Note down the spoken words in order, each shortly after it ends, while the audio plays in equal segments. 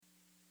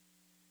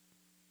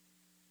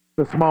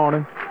this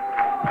morning?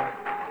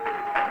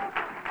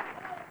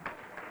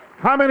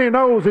 How many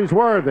knows he's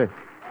worthy?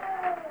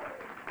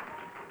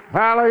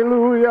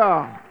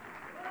 Hallelujah.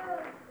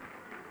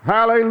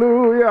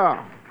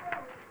 Hallelujah.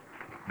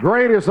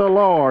 Great is the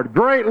Lord,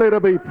 greatly to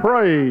be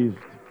praised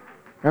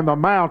in the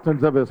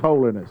mountains of his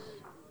holiness.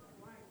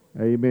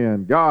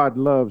 Amen. God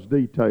loves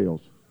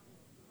details.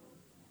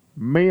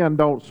 Men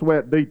don't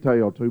sweat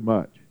detail too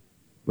much,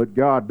 but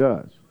God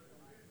does.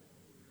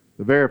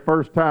 The very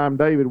first time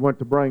David went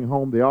to bring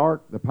home the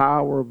ark, the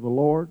power of the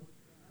Lord,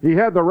 he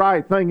had the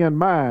right thing in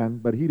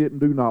mind, but he didn't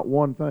do not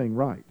one thing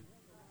right.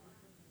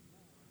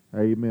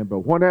 Amen. But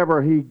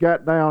whenever he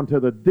got down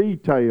to the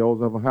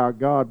details of how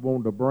God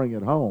wanted to bring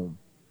it home,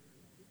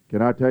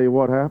 can I tell you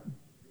what happened?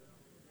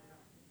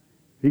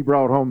 He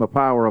brought home the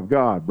power of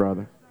God,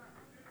 brother.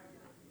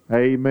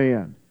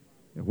 Amen.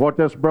 And what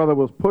this brother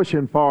was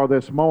pushing for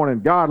this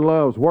morning, God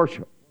loves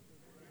worship.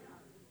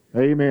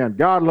 Amen.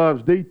 God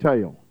loves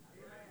detail.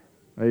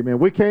 Amen.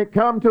 We can't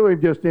come to him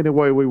just any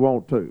way we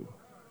want to.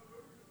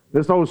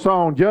 This old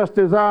song, Just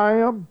As I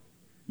Am,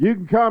 you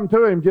can come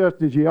to him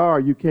just as you are.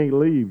 You can't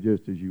leave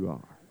just as you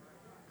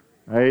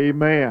are.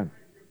 Amen.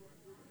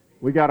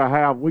 We gotta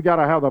have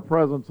the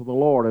presence of the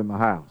Lord in the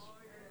house.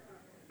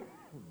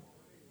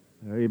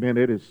 Amen.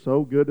 It is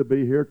so good to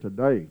be here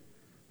today.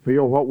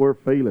 Feel what we're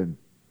feeling.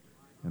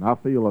 And I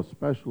feel a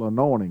special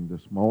anointing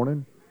this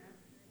morning.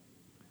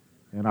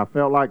 And I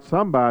felt like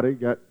somebody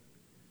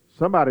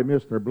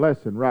missed their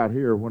blessing right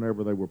here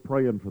whenever they were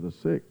praying for the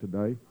sick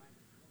today.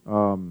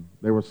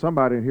 There was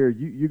somebody in here,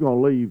 you're going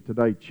to leave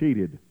today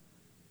cheated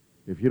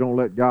if you don't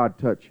let God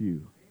touch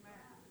you.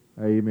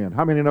 Amen.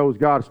 How many knows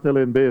God's still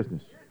in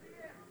business?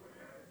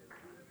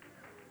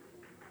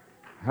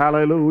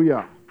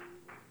 Hallelujah.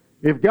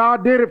 If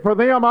God did it for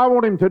them, I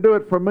want him to do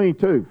it for me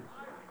too.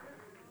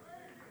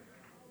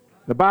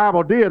 The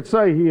Bible did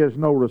say he is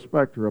no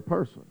respecter of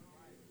person.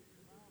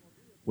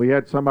 We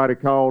had somebody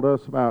called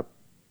us about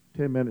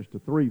 10 minutes to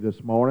 3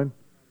 this morning,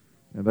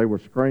 and they were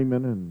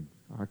screaming, and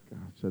I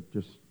said,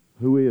 just,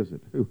 who is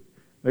it?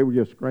 They were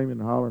just screaming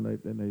and hollering,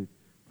 and they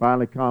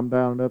finally calmed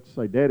down enough to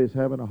say, Daddy's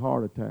having a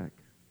heart attack.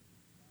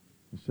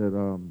 I said,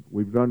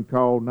 we've done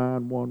called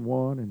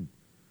 911, and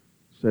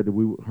said that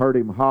we heard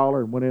him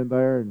holler and went in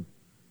there, and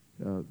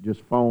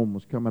just foam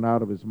was coming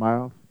out of his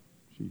mouth.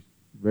 She's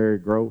very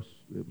gross.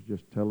 It was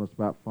just telling us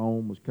about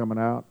foam was coming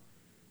out.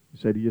 He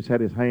said he just had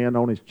his hand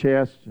on his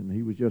chest, and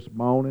he was just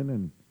moaning,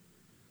 and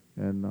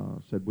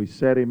said we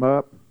set him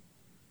up,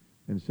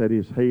 and said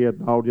his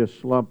head all just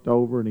slumped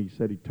over, and he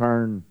said he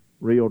turned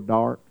real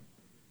dark.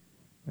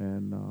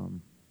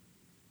 And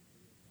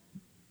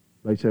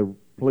they said,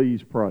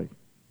 please pray.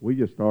 We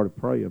just started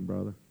praying,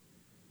 brother.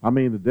 I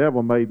mean, the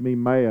devil made me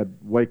mad,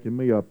 waking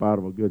me up out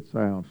of a good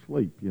sound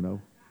sleep, you know.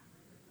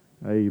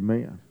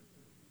 Amen.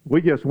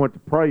 We just went to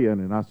praying,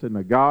 and I said,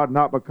 now God,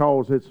 not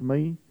because it's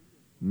me,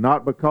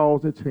 not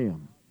because it's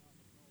him,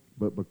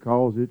 but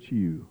because it's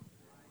you.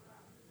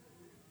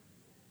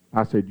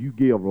 I said, you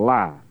give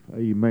life.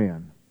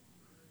 Amen.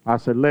 I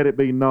said, let it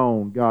be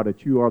known, God,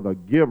 that you are the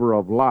giver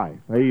of life.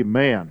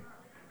 Amen.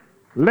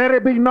 Let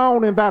it be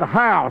known in that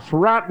house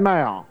right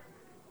now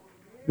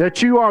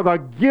that you are the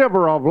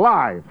giver of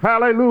life.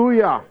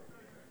 Hallelujah.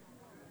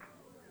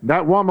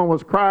 That woman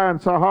was crying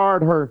so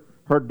hard, her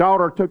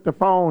daughter took the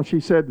phone. She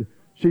said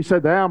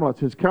the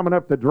ambulance is coming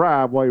up the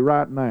driveway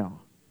right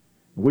now.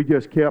 We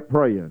just kept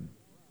praying.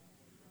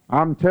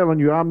 I'm telling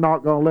you, I'm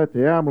not going to let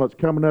the ambulance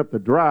coming up the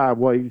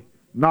driveway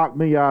knock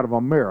me out of a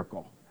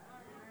miracle.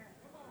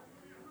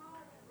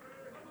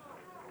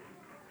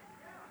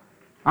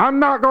 I'm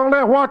not going to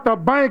let what the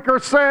banker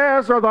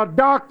says or the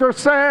doctor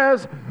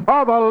says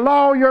or the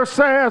lawyer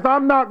says,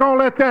 I'm not going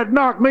to let that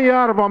knock me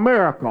out of a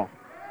miracle.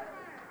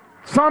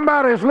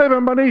 Somebody's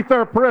living beneath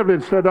their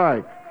privilege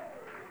today.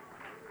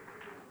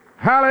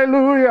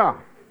 Hallelujah.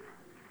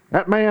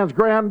 That man's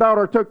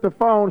granddaughter took the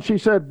phone. She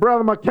said,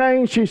 Brother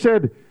McCain, she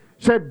said,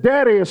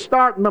 Daddy is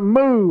starting to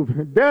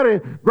move.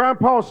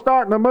 Grandpa's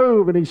starting to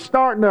move, and he's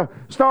starting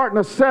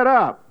to set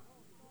up.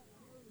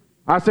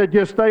 I said,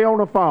 just stay on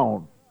the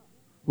phone.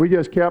 We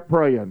just kept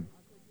praying.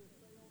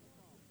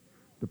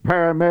 The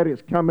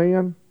paramedics come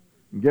in,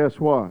 and guess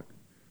what?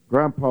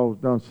 Grandpa's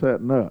done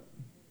setting up.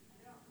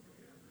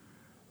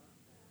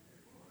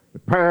 The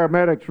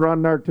paramedics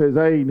run there to his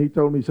aid, and he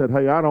told me, he said,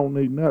 hey, I don't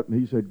need nothing.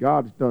 He said,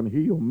 God's done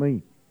healed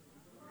me.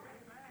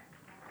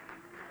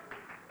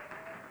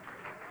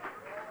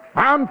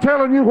 I'm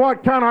telling you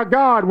what kind of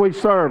God we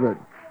serve.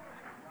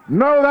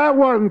 No, that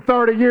wasn't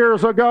 30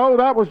 years ago.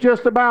 That was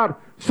just about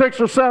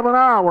 6 or 7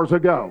 hours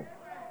ago.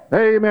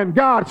 Amen.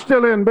 God's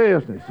still in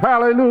business.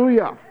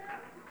 Hallelujah.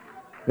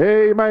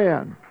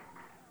 Amen.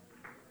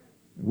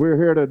 We're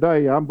here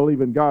today. I'm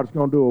believing God's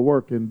going to do a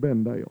work in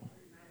Bendale.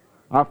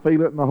 I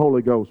feel it in the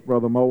Holy Ghost,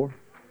 Brother Moore.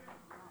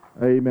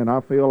 Amen. I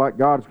feel like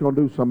God's going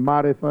to do some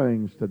mighty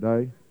things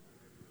today.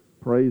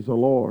 Praise the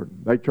Lord.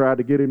 They tried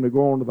to get him to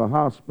go into the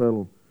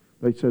hospital.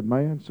 They said,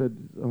 man,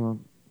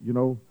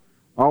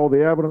 all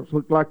the evidence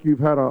looked like you've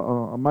had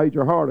a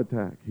major heart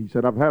attack. He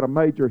said, I've had a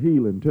major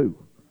healing too.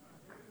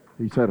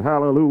 He said,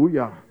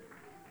 hallelujah.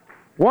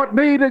 What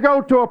need to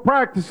go to a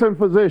practicing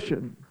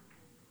physician?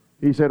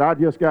 He said, I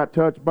just got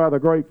touched by the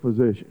great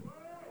physician.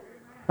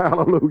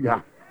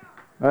 Hallelujah.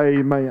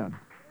 Amen.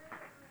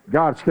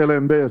 God's still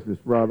in business,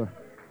 brother.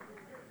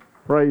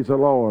 Praise the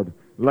Lord.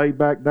 Laid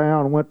back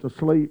down and went to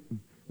sleep.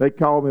 They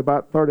called me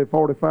about 30,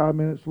 45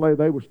 minutes later.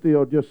 They were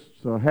still just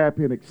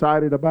happy and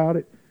excited about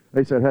it.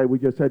 They said, hey, we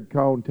just had to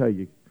call and tell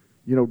you,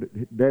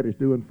 Daddy's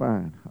doing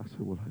fine. I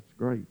said, well, that's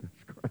great.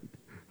 That's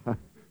great.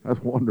 That's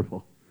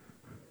wonderful.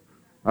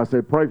 I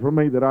said, pray for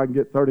me that I can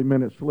get 30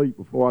 minutes sleep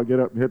before I get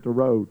up and hit the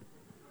road.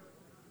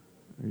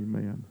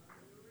 Amen.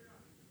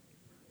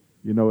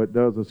 It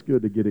does us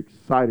good to get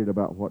excited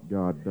about what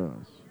God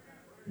does.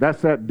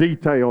 That's that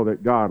detail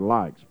that God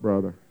likes,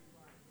 brother.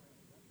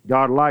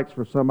 God likes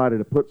for somebody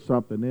to put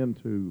something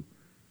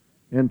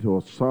into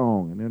a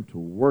song and into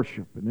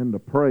worship and into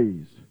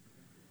praise.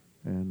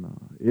 And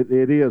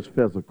it is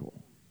physical.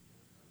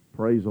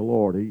 Praise the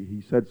Lord.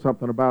 He said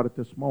something about it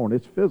this morning.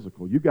 It's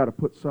physical. You got to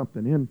put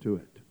something into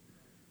it.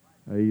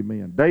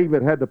 Amen.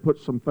 David had to put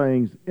some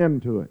things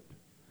into it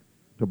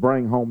to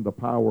bring home the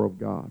power of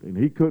God. And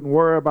he couldn't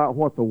worry about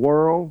what the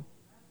world,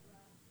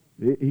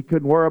 he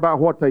couldn't worry about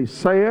what they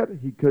said.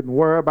 He couldn't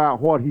worry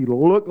about what he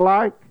looked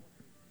like.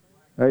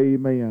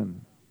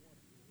 Amen.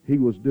 He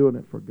was doing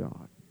it for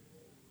God.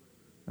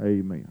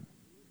 Amen.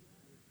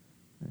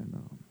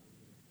 And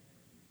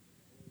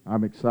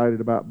I'm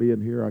excited about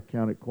being here. I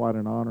count it quite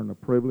an honor and a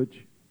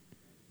privilege.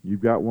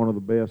 You've got one of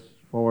the best,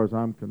 as far as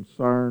I'm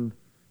concerned.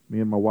 Me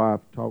and my wife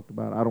talked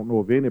about it. I don't know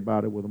of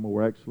anybody with a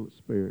more excellent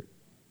spirit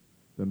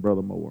than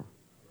Brother Moore.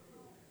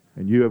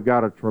 And you have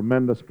got a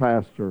tremendous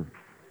pastor.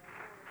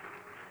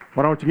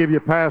 Why don't you give your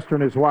pastor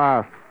and his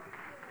wife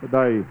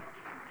today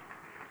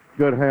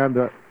good hand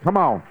up? Come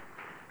on.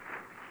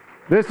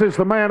 This is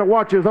the man that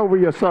watches over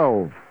your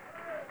soul.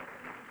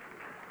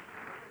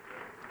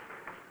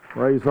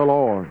 Praise the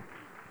Lord.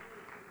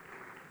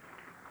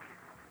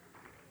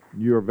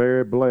 You are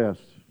very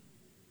blessed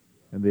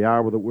in the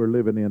hour that we're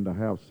living in to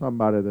have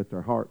somebody that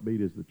their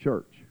heartbeat is the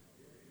church.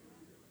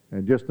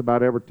 And just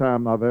about every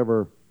time I've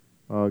ever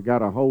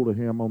got a hold of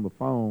him on the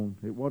phone,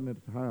 it wasn't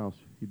at the house,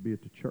 he'd be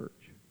at the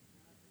church.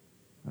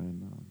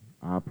 And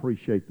I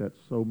appreciate that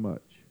so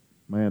much.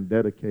 Man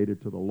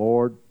dedicated to the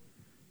Lord,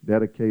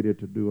 dedicated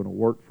to doing a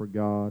work for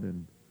God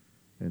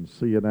and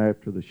seeing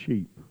after the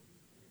sheep.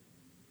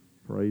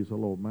 Praise the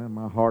Lord. Man,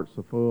 my heart's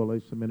so full.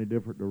 There's so many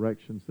different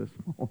directions this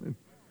morning.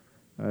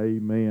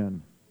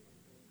 Amen.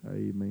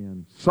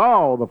 Amen.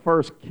 Saul, the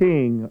first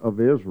king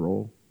of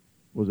Israel,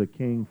 was a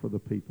king for the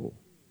people.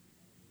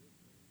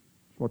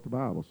 That's what the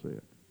Bible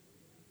said.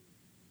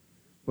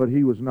 But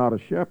he was not a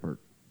shepherd.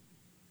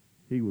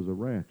 He was a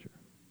rancher.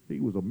 He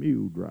was a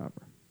mule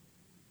driver.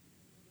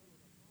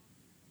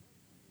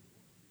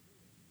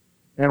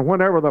 And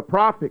whenever the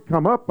prophet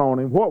come up on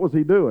him, what was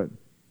he doing?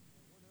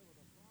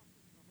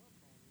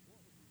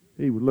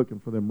 He was looking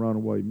for them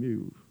runaway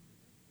mules.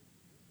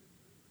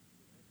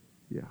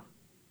 Yeah.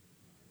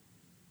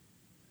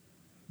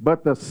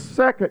 But the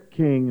second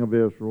king of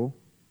Israel,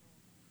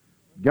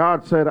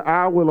 God said,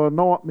 I will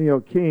anoint me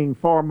a king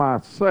for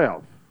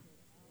myself.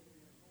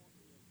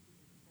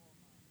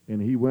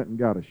 And he went and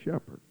got a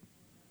shepherd.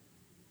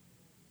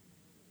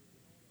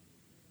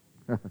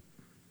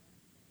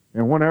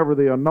 And whenever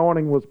the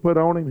anointing was put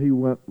on him, he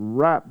went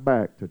right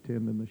back to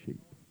tending the sheep.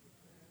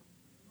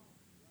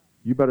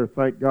 You better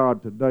thank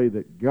God today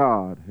that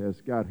God has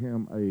got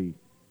him a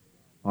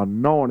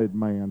anointed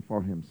man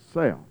for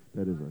himself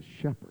that is a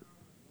shepherd.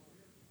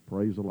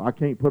 Praise the Lord. I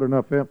can't put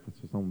enough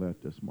emphasis on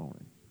that this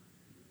morning.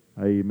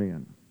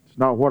 Amen. It's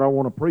not what I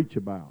want to preach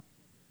about.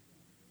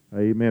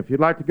 Amen. If you'd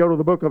like to go to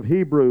the book of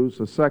Hebrews,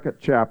 the 2nd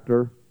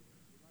chapter,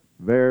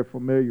 very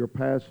familiar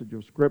passage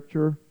of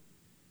Scripture,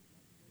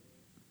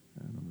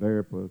 and a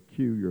very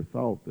peculiar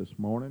thought this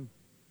morning.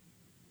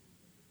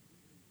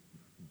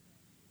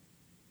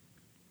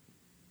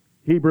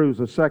 Hebrews,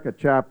 the 2nd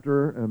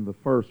chapter, and the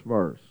 1st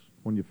verse.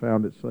 When you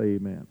found it, say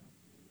amen.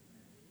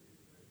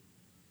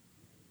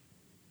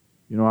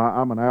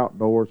 I'm an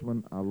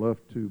outdoorsman. I love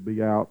to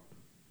be out.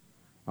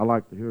 I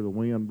like to hear the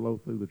wind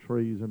blow through the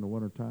trees in the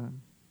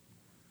wintertime.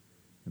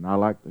 And I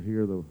like to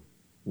hear the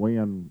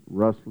wind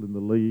rustling the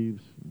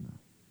leaves. And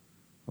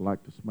I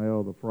like to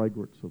smell the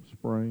fragrance of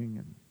spring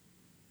and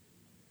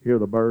hear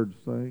the birds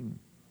sing.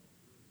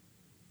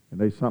 And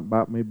there's something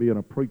about me being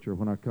a preacher.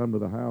 When I come to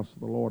the house of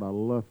the Lord, I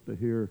love to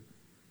hear.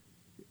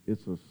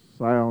 It's a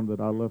sound that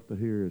I love to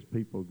hear as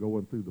people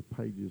going through the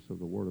pages of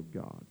the Word of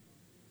God.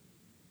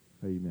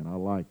 Amen. I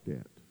like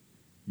that.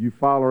 You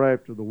follow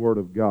after the Word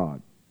of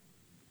God.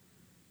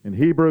 In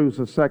Hebrews,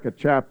 the 2nd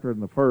chapter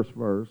and the 1st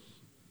verse,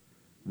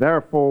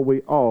 therefore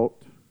we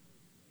ought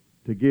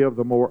to give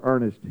the more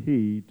earnest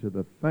heed to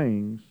the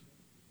things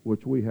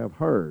which we have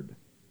heard,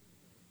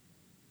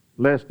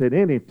 lest at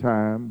any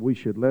time we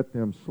should let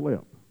them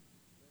slip.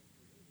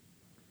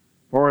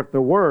 For if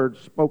the word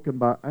spoken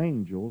by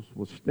angels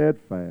was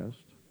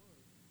steadfast,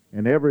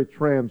 and every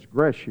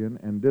transgression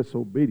and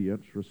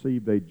disobedience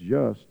received a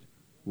just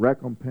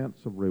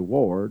recompense of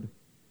reward,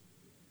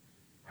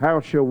 how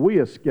shall we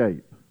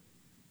escape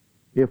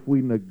if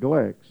we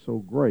neglect so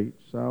great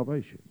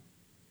salvation,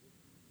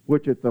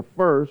 which at the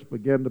first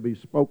began to be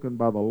spoken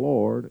by the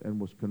Lord and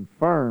was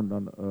confirmed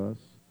unto us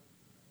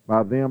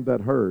by them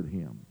that heard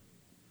him?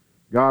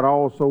 God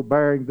also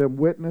bearing them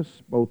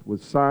witness, both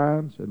with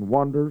signs and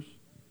wonders,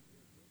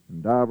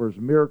 and divers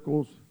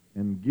miracles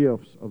and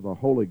gifts of the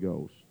Holy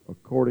Ghost,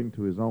 according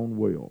to his own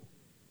will.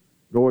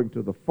 Going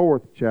to the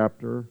 4th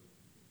chapter,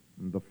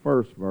 and the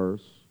 1st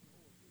verse,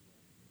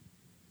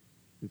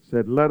 it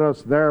said, let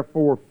us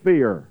therefore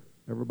fear.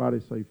 Everybody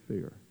say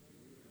fear.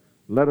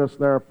 Let us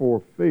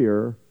therefore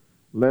fear,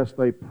 lest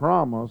they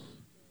promise,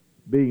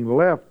 being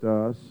left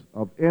us,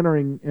 of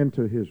entering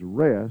into his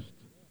rest,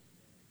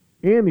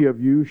 any of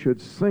you should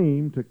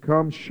seem to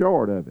come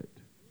short of it.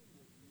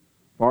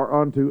 For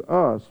unto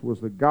us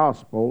was the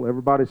gospel,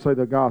 everybody say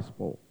the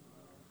gospel.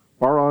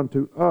 For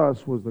unto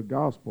us was the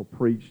gospel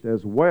preached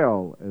as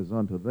well as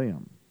unto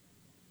them.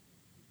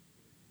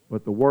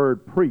 But the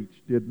word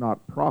preached did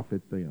not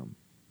profit them.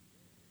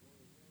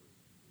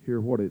 Hear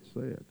what it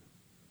said.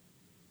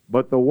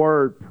 But the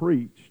word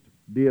preached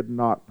did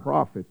not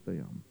profit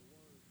them,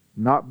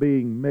 not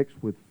being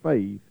mixed with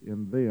faith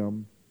in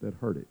them that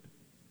heard it.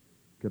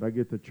 Could I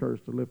get the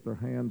church to lift their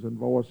hands and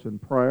voice in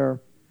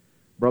prayer?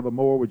 Brother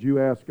Moore, would you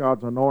ask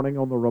God's anointing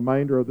on the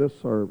remainder of this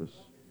service?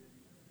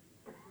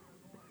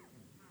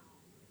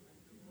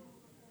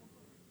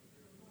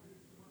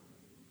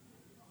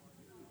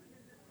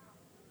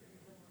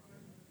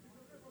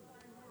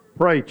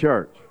 Pray,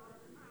 church.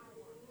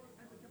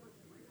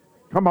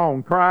 Come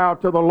on, cry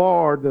out to the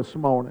Lord this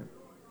morning.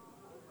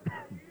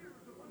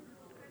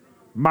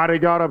 Mighty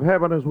God of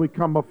heaven, as we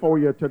come before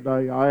you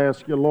today, I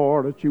ask you,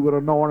 Lord, that you would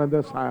anoint in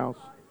this house.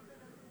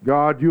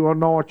 God, you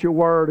anoint your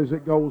word as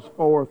it goes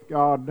forth,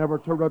 God, never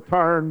to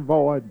return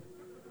void.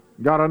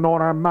 God,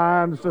 anoint our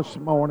minds this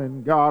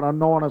morning. God,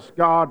 anoint us,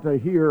 God, to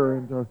hear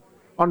and to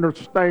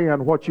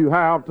understand what you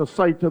have to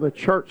say to the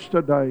church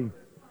today.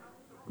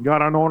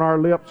 God, anoint our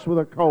lips with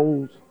the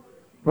coals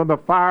from the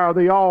fire of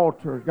the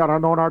altar. God,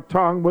 anoint our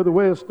tongue with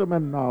wisdom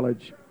and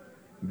knowledge.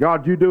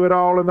 God, you do it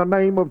all in the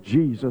name of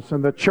Jesus.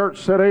 And the church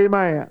said,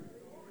 amen.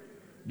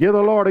 Give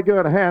the Lord a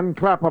good hand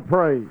clap of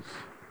praise.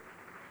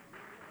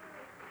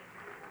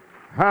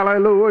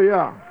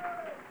 Hallelujah.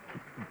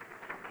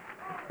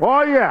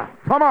 Oh, yeah.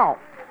 Come on.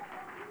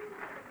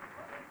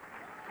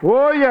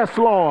 Oh, yes,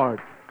 Lord.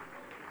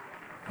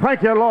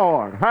 Thank you,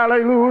 Lord.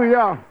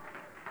 Hallelujah.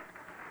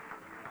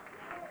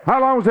 How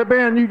long has it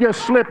been you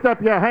just slipped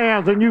up your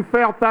hands and you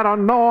felt that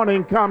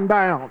anointing come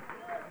down?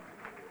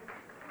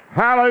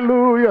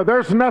 Hallelujah.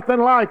 There's nothing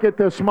like it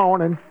this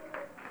morning.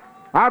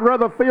 I'd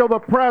rather feel the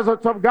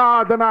presence of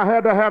God than I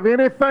had to have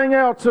anything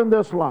else in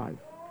this life.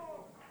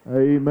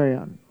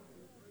 Amen.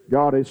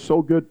 God is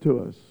so good to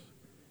us.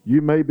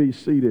 You may be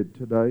seated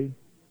today.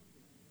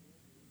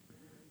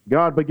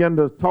 God began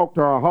to talk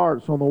to our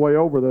hearts on the way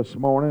over this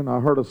morning. I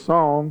heard a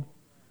song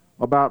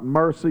about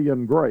mercy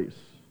and grace.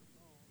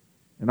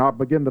 And I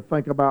began to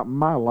think about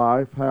my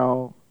life,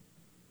 how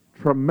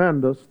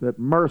tremendous that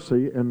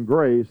mercy and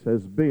grace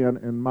has been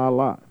in my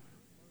life.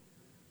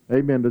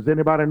 Amen. Does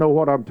anybody know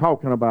what I'm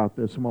talking about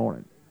this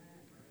morning?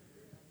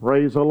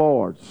 Praise the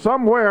Lord.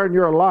 Somewhere in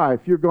your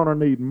life you're going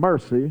to need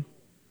mercy,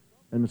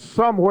 and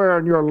somewhere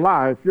in your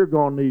life you're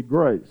going to need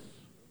grace.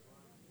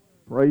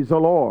 Praise the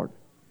Lord.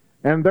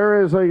 And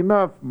there is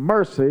enough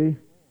mercy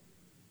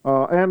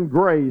and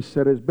grace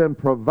that has been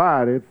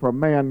provided for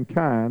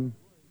mankind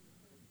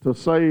to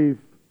save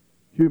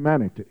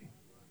humanity.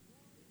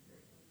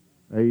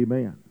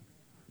 Amen.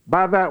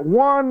 By that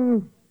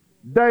one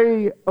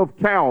day of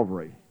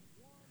Calvary,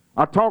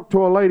 I talked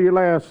to a lady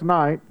last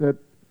night that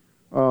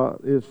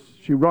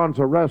she runs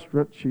a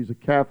restaurant. She's a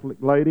Catholic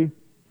lady.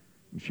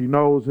 She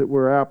knows that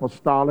we're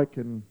apostolic,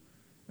 and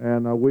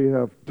we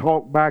have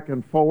talked back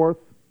and forth.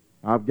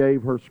 I've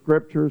gave her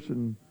scriptures,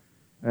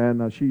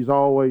 and she's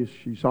always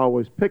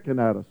picking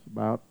at us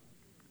about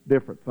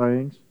different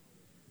things.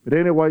 But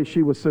anyway,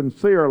 she was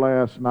sincere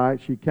last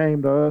night. She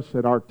came to us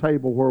at our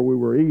table where we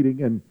were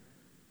eating,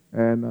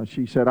 and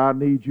she said, I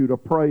need you to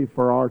pray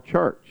for our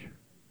church.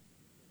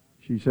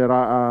 She said,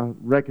 I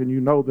reckon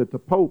you know that the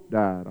Pope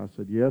died. I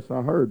said, yes,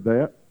 I heard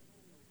that.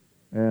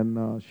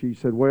 And she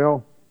said,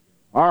 well,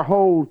 our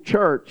whole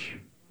church,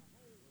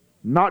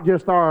 not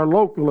just our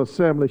local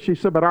assembly, she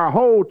said, but our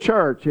whole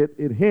church,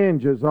 it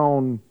hinges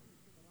on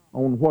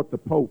what the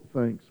Pope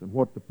thinks and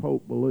what the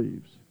Pope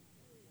believes.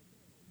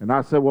 And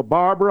I said, well,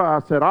 Barbara, I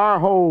said, our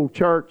whole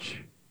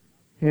church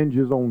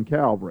hinges on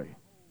Calvary.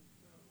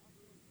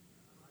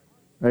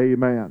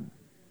 Amen.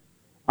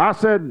 I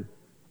said,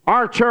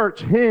 our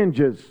church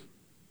hinges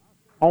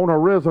on a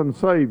risen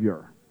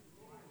Savior.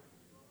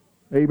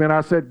 Amen.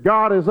 I said,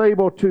 God is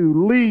able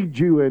to lead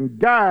you and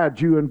guide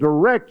you and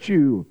direct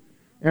you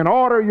and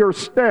order your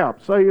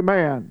steps.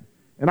 Amen.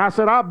 And I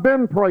said, I've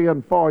been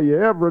praying for you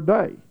every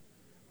day.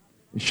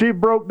 And she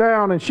broke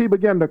down and she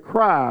began to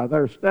cry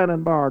there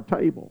standing by our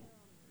table.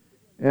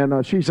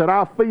 And she said,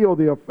 I feel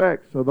the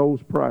effects of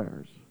those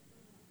prayers.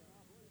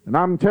 And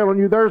I'm telling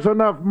you, there's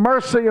enough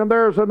mercy and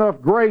there's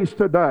enough grace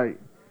today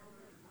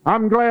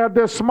I'm glad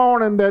this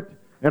morning that,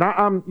 and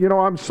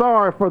I'm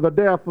sorry for the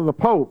death of the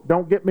Pope.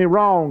 Don't get me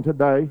wrong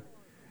today.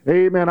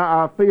 Amen.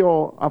 I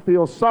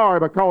feel sorry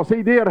because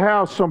he did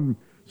have some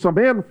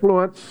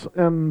influence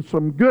in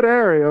some good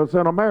areas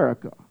in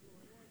America.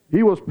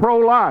 He was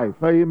pro-life.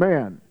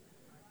 Amen.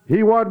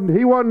 He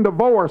wasn't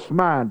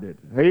divorce-minded.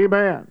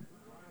 Amen.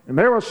 And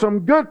there were some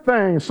good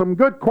things, some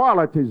good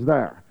qualities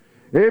there.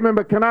 Amen.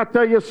 But can I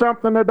tell you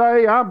something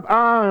today?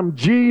 I'm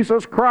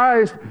Jesus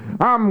Christ.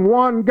 I'm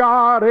one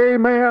God.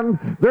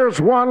 Amen. There's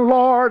one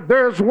Lord.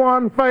 There's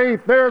one faith.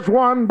 There's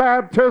one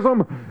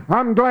baptism.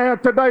 I'm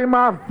glad today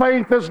my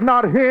faith is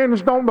not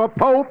hinged on the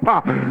Pope.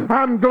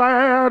 I'm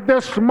glad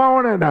this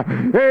morning,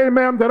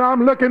 amen, that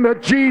I'm looking to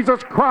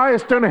Jesus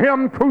Christ and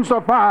Him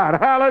crucified.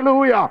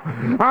 Hallelujah.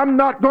 I'm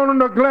not going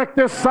to neglect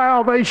this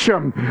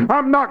salvation.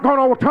 I'm not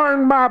going to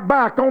turn my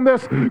back on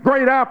this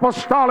great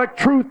apostolic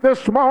truth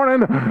this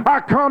morning.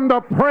 I come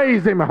to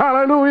praise Him.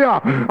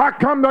 Hallelujah. I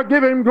come to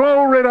give Him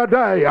glory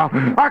today.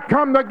 I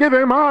come to give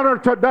Him honor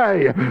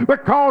today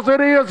because it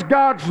is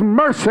God's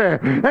mercy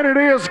and it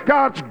is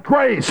God's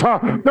grace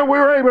that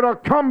we're able to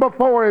come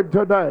before Him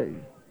today.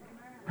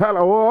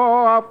 Hello.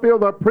 Oh, I feel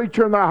the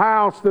preacher in the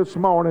house this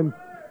morning.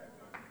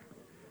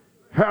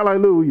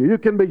 Hallelujah. You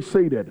can be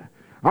seated.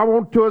 I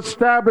want to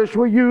establish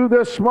with you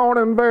this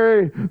morning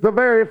the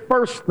very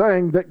first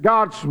thing, that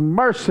God's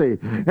mercy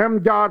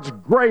and God's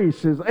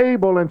grace is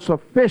able and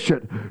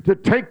sufficient to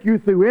take you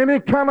through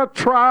any kind of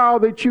trial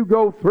that you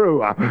go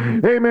through.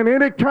 Amen.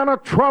 Any kind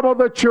of trouble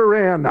that you're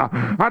in.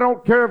 I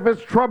don't care if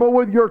it's trouble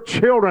with your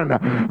children.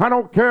 I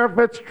don't care if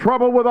it's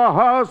trouble with a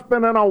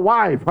husband and a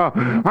wife.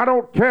 I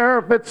don't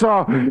care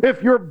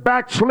if you're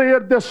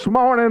backslid this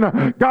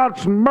morning.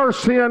 God's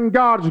mercy and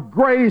God's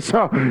grace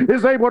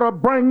is able to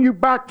bring you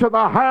back to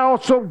the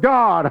house of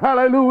God.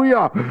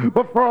 Hallelujah.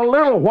 But for a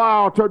little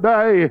while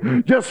today,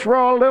 just for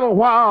a little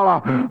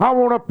while, I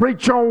want to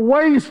preach on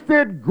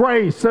wasted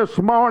grace this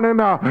morning.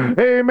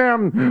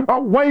 Amen.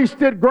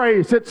 Wasted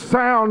grace. It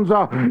sounds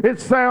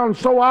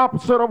so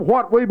opposite of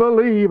what we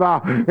believe.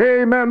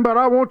 Amen. But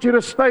I want you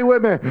to stay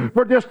with me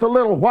for just a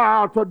little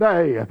while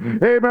today.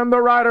 Amen. The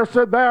writer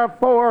said,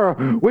 therefore,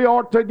 we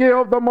ought to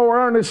give the more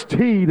earnest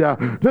heed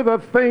to the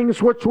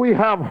things which we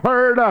have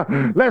heard,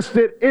 lest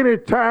at any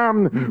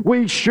time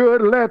we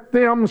should let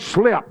them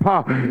slip.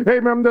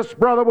 Amen. This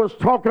brother was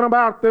talking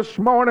about this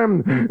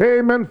morning,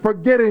 amen,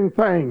 forgetting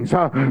things.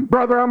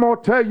 Brother, I'm going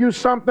to tell you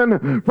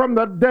something. From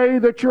the day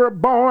that you're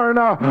born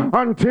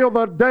until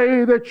the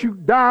day that you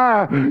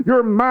die,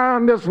 your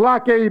mind is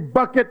like a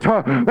bucket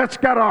that's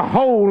got a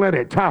hole in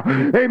it.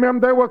 Amen.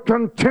 There will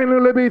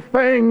continually be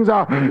things,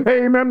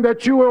 amen,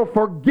 that you will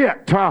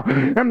forget.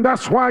 And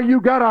that's why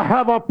you got to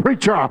have a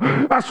preacher.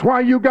 That's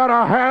why you got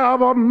to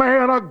have a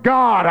man of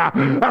God.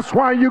 That's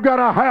why you got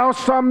to have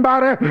somebody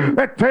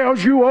that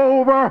tells you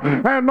over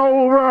and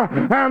over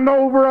and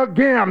over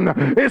again,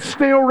 it's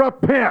still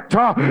repent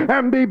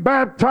and be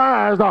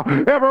baptized,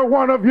 every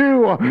one of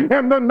you,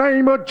 in the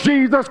name of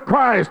Jesus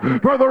Christ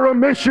for the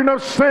remission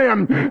of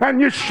sin,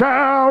 and you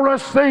shall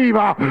receive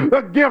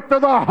the gift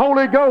of the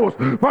Holy Ghost,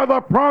 for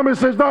the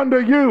promises unto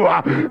you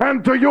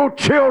and to your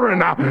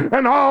children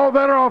and all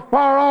that are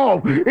far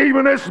off,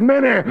 even as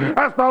many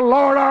as the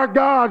Lord our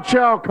God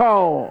shall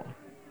call.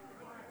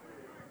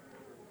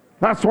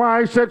 That's why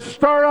he said,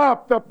 stir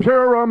up the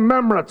pure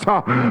remembrance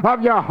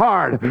of your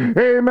heart.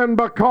 Amen.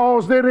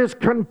 Because it is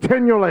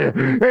continually,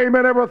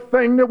 amen,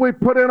 everything that we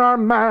put in our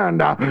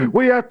mind,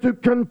 we have to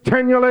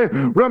continually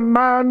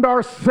remind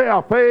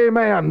ourselves.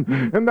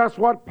 Amen. And that's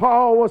what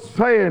Paul was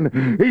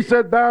saying. He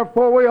said,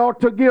 therefore we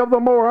ought to give the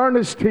more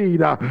earnest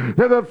heed to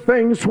the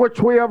things which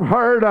we have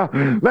heard,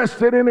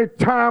 lest at any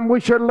time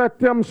we should let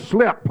them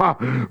slip.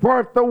 For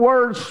if the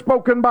word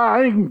spoken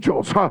by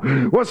angels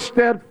was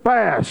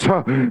steadfast,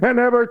 and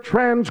every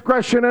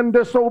transgression and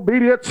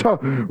disobedience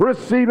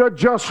receive a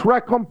just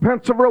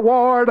recompense of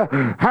reward,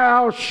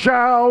 how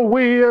shall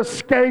we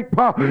escape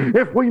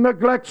if we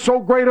neglect so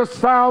great a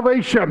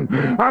salvation?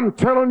 I'm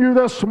telling you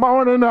this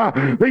morning,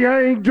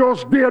 the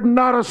angels did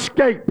not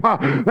escape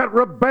that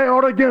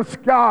rebelled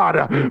against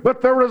God,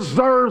 but they're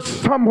reserved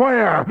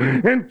somewhere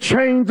in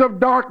chains of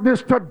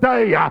darkness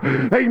today.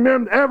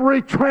 Amen.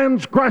 Every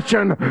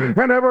transgression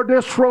and every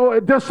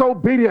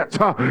disobedience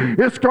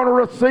is going to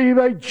receive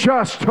a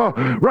just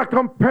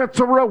recompense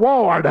of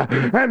reward,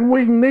 and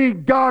we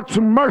need God's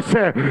mercy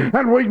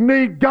and we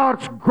need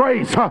God's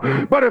grace.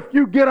 But if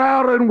you get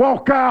out and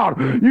walk out,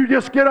 you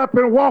just get up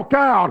and walk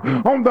out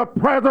on the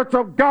presence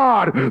of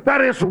God, that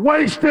is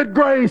wasted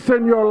grace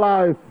in your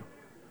life.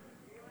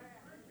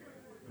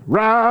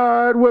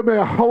 Ride with me,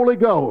 Holy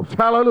Ghost.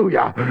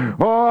 Hallelujah.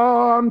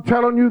 Oh, I'm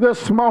telling you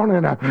this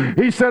morning,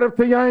 he said if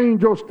the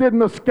angels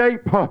didn't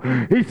escape,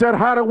 he said,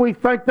 how do we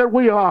think that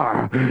we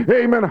are?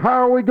 Amen.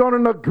 How are we going to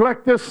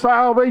neglect this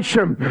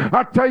salvation?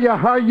 I tell you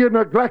how you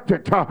neglect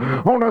it.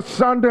 On a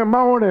Sunday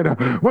morning,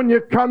 when you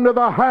come to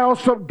the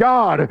house of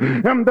God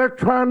and they're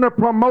trying to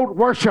promote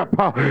worship,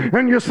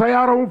 and you say,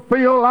 I don't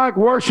feel like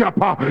worship,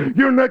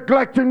 you're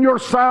neglecting your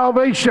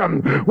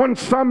salvation. When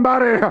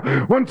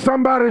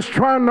somebody's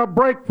trying to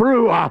break break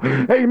through,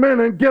 amen,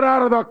 and get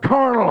out of the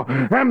carnal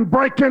and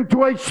break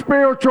into a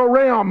spiritual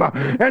realm,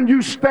 and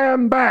you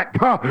stand back,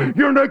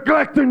 you're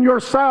neglecting your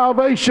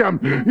salvation.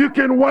 You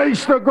can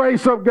waste the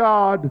grace of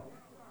God.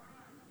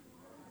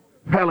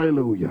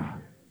 Hallelujah.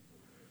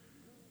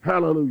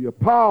 Hallelujah.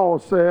 Paul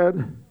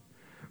said,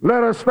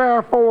 let us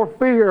therefore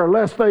fear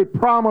lest a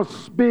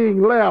promise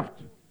being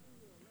left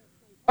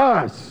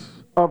us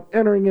of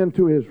entering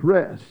into his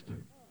rest,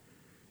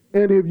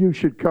 any of you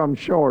should come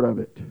short of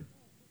it.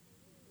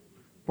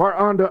 For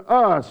unto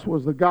us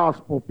was the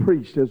gospel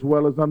preached as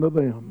well as unto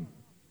them.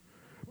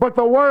 But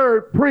the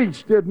word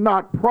preached did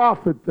not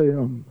profit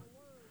them,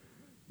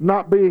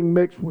 not being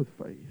mixed with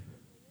faith.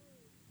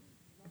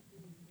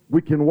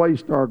 We can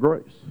waste our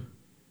grace.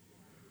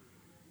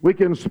 We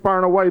can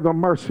spurn away the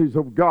mercies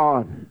of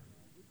God.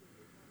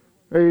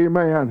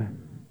 Amen.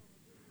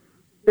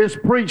 It's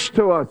preached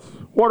to us.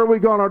 What are we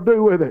going to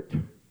do with it?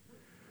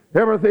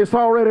 Everything's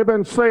already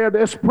been said.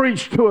 It's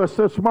preached to us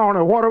this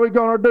morning. What are we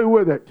going to do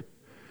with it?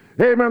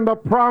 Amen. The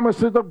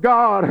promises of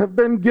God have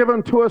been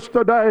given to us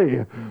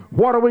today.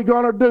 What are we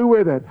going to do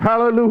with it?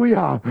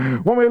 Hallelujah.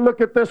 When we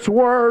look at this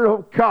word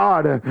of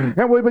God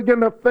and we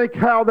begin to think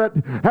how that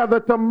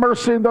the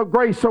mercy and the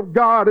grace of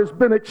God has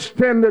been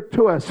extended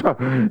to us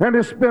and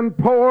it's been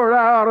poured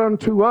out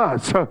unto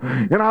us.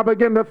 And I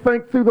begin to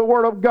think through the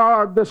word of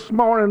God this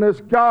morning as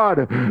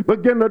God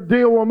began to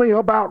deal with me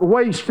about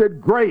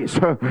wasted grace.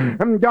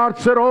 And God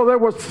said, oh, there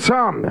was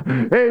some,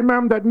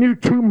 amen, that knew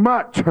too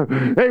much,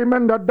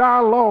 amen, to die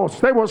lost.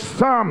 There was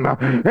some,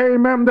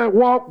 amen, that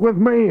walked with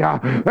me.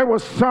 There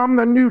was some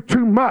that knew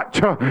too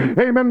much,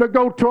 amen, to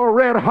go to a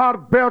red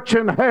hot belch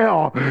in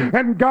hell.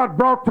 And God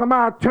brought to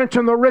my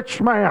attention the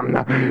rich man,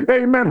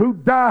 amen, who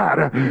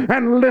died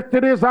and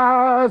lifted his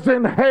eyes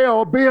in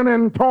hell, being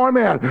in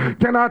torment.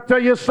 Can I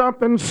tell you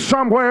something?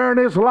 Somewhere in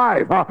his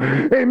life,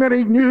 amen,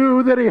 he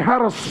knew that he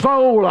had a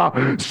soul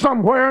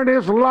somewhere in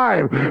his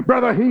life.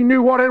 Brother, he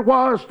knew what it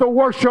was to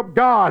worship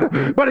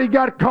God, but he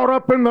got caught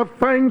up in the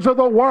things of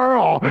the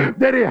world.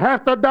 Did he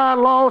have to die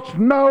lost?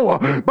 No.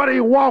 But he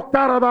walked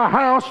out of the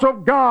house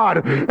of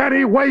God and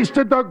he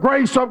wasted the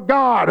grace of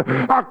God.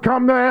 I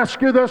come to ask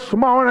you this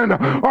morning,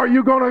 are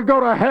you going to go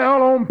to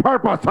hell on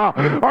purpose?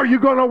 Are you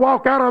going to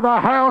walk out of the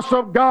house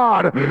of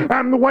God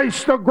and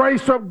waste the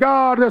grace of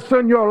God that's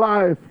in your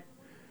life?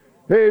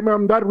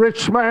 Amen. That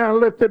rich man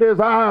lifted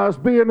his eyes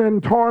being in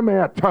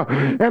torment.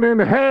 And in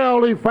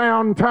hell he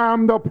found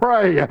time to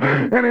pray.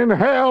 And in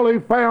hell he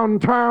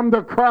found time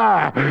to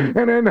cry.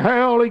 And in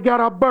hell he got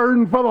a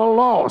burden for the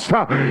lost.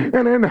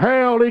 And in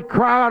hell he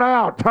cried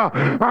out.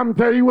 I'm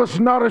telling you, he was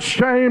not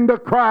ashamed to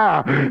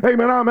cry.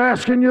 Amen. I'm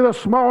asking you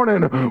this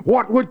morning,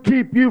 what would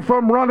keep you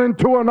from running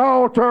to an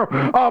altar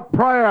of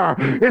prayer?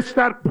 It's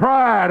that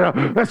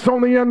pride that's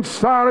on the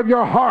inside of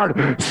your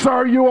heart.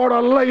 Sir, you ought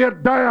to lay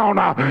it down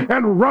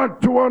and run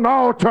to an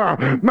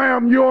altar.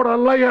 Ma'am, you ought to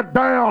lay it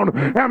down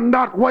and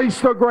not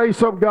waste the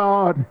grace of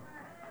God.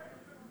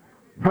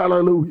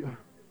 Hallelujah.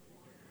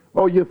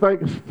 Oh, you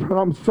think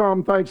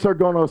some thinks they're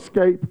going to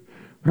escape?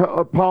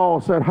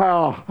 Paul said,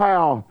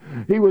 how?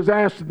 He was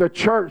asking the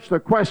church the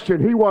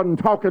question. He wasn't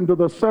talking to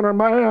the sinner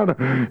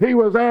man. He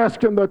was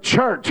asking the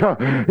church.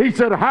 He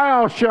said,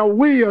 how shall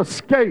we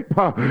escape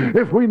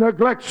if we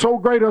neglect so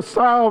great a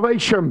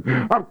salvation?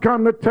 I've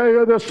come to tell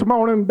you this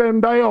morning,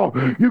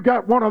 Bendale, you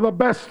got one of the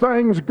best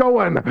things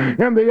going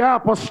in the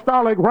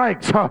apostolic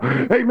ranks.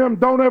 Amen.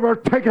 Don't ever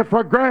take it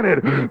for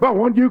granted. But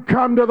when you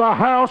come to the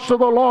house of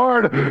the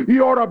Lord,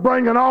 you ought to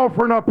bring an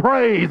offering of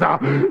praise.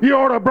 You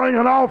ought to bring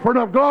an offering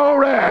of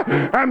glory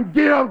and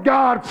give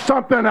God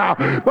something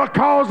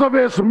because of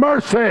his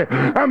mercy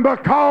and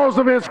because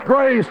of his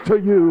grace to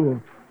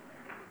you.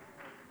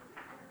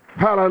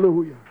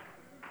 Hallelujah.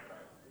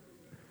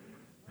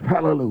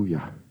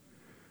 Hallelujah.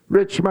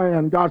 Rich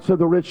man, God said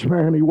the rich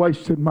man, he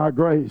wasted my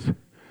grace.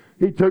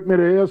 He took me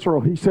to Israel.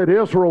 He said,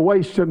 Israel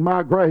wasted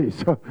my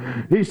grace.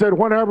 He said,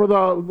 whenever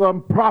the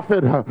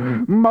prophet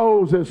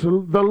Moses,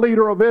 the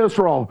leader of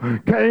Israel,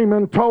 came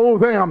and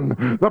told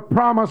them the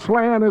promised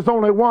land is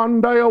only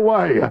one day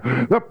away.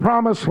 The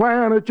promised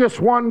land is just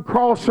one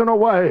crossing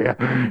away.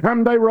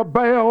 And they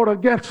rebelled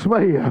against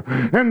me.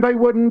 And they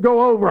wouldn't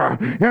go over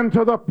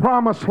into the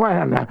promised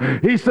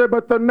land. He said,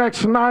 but the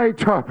next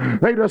night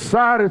they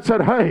decided,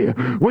 said, hey,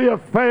 we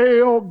have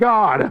failed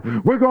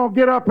God. We're going to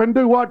get up and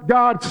do what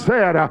God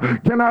said.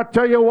 Can I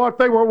tell you what?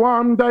 They were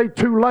one day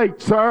too late,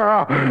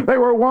 sir. They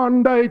were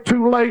one day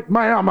too late,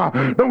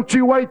 ma'am. Don't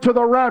you wait till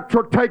the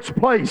rapture takes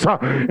place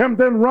and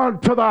then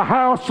run to the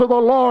house of the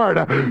Lord.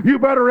 You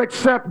better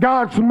accept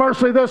God's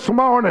mercy this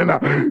morning.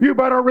 You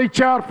better reach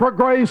out for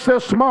grace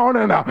this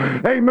morning.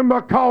 Amen.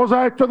 Because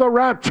after the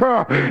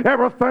rapture,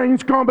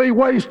 everything's going to be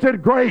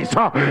wasted grace.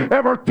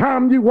 Every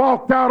time you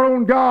walked out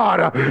on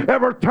God,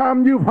 every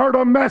time you've heard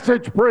a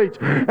message preached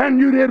and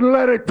you didn't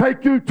let it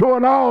take you to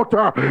an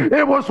altar,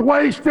 it was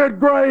wasted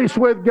grace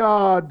with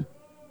God.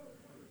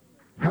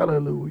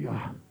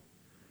 Hallelujah.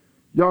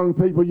 Young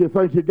people, you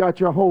think you got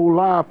your whole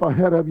life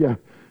ahead of you.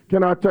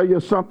 Can I tell you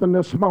something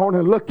this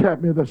morning? Look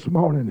at me this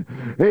morning.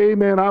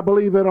 Amen. I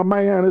believe that a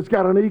man has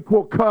got an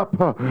equal cup,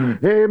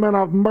 amen,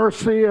 of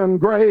mercy and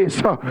grace.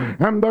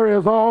 And there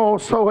is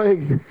also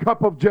a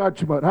cup of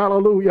judgment.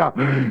 Hallelujah.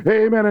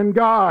 Amen. And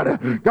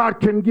God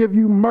can give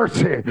you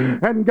mercy.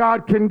 And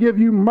God can give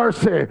you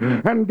mercy.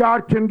 And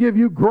God can give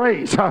you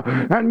grace.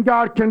 And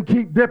God can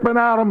keep dipping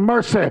out of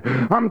mercy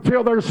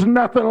until there's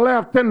nothing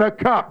left in the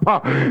cup.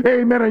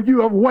 Amen. And you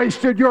have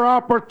wasted your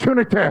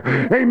opportunity.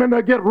 Amen.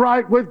 To get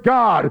right with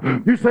God.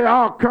 You say,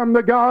 I'll come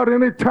to God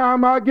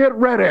anytime I get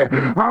ready.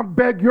 I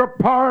beg your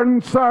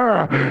pardon,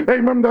 sir.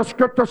 Amen. The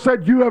scripture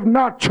said, you have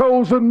not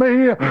chosen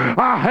me.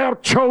 I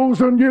have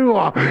chosen you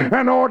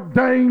and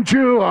ordained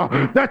you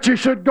that you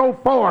should go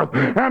forth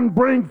and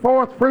bring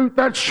forth fruit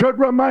that should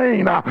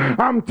remain.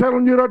 I'm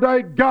telling you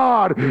today,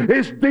 God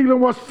is dealing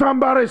with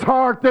somebody's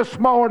heart this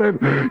morning.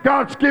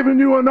 God's giving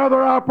you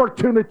another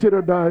opportunity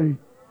today.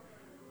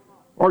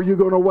 Are you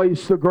going to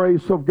waste the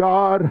grace of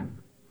God?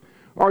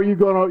 Are you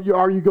going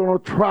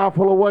to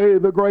trifle away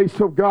the grace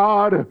of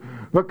God?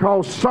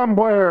 Because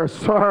somewhere,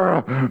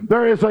 sir,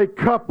 there is a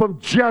cup of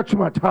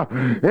judgment,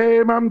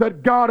 amen,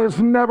 that God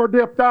has never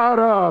dipped out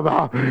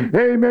of.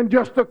 Amen.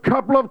 Just a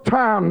couple of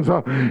times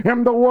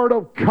in the Word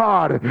of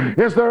God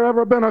has there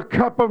ever been a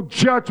cup of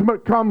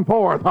judgment come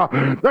forth.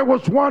 There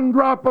was one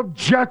drop of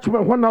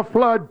judgment when the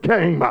flood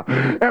came,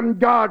 and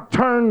God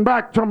turned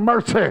back to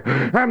mercy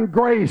and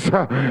grace,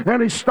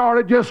 and He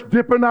started just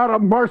dipping out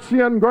of mercy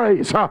and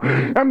grace.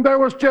 And there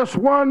was just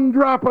one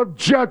drop of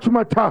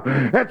judgment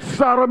at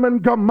Sodom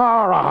and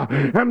Gomorrah.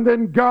 And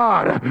then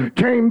God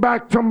came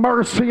back to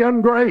mercy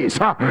and grace.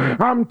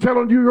 I'm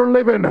telling you, you're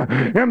living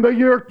in the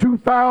year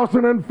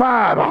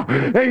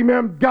 2005.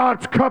 Amen.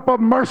 God's cup of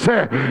mercy,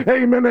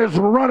 amen, is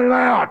running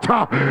out.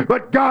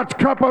 But God's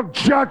cup of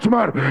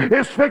judgment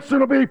is fixing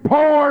to be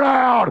poured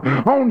out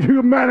on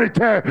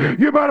humanity.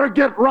 You better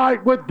get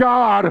right with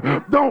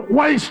God. Don't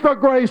waste the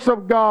grace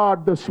of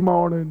God this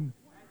morning.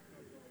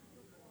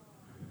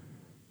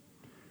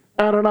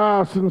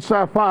 Ananias and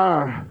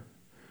Sapphira,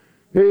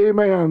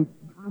 amen,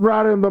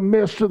 right in the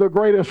midst of the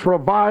greatest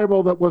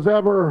revival that was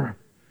ever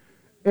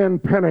in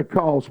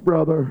Pentecost,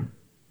 brother.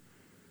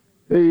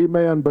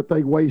 Amen, but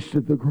they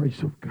wasted the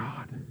grace of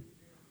God.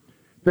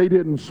 They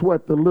didn't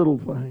sweat the little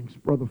things,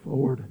 Brother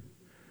Ford.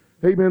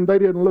 Amen, they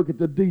didn't look at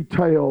the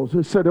details.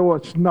 They said, oh,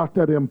 it's not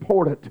that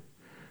important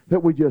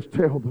that we just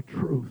tell the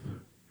truth.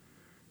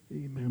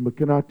 Amen, but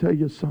can I tell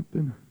you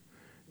something?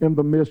 In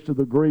the midst of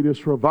the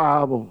greatest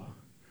revival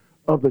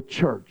of the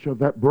church, of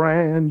that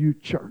brand new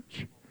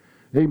church,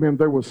 amen,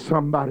 there was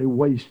somebody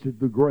wasted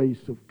the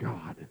grace of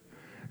God.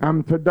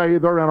 And today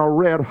they're in a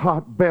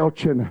red-hot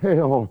belching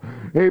hell.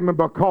 Amen.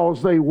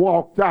 Because they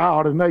walked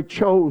out and they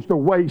chose to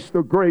waste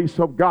the grace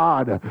of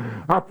God.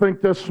 I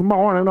think this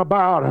morning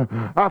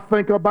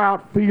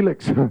about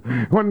Felix.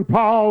 When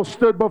Paul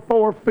stood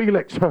before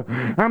Felix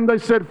and they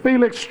said,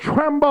 Felix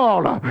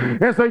trembled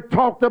as they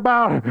talked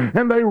about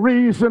and they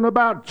reasoned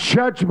about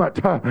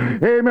judgment.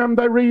 Amen.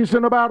 They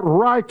reasoned about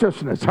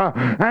righteousness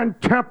and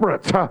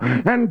temperance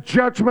and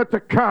judgment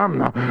to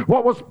come.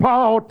 What was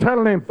Paul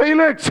telling him?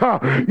 Felix,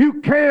 you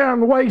can't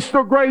waste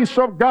the grace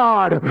of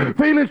God.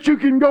 Felix, you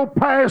can go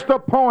past the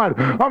point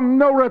of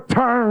no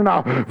return.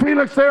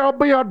 Felix, there'll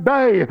be a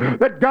day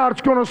that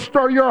God's going to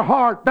stir your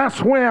heart. That's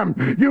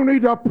when you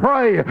need to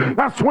pray.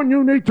 That's when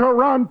you need to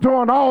run to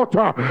an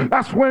altar.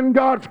 That's when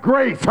God's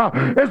grace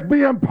is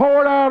being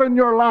poured out in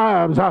your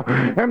lives.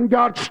 And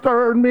God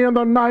stirred me in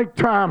the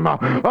nighttime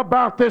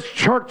about this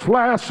church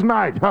last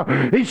night.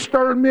 He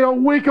stirred me a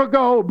week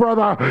ago,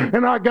 brother,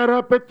 and I got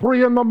up at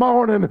 3 in the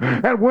morning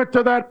and went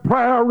to that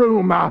prayer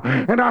room.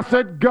 And I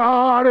said,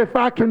 God, if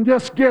I can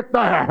just get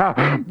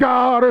there.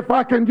 God, if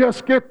I can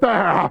just get there.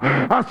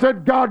 I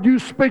said, God, you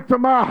speak to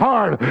my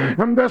heart.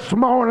 And this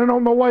morning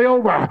on the way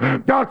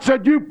over, God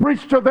said, you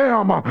preach to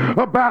them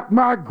about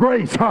my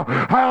grace,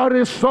 how it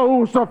is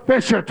so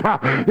sufficient.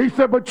 He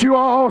said, but you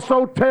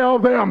also tell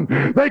them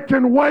they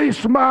can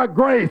waste my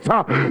grace.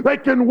 They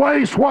can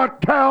waste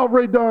what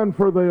Calvary done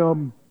for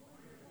them.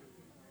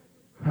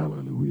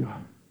 Hallelujah.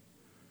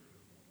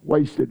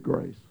 Wasted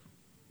grace.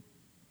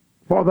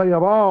 For they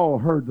have all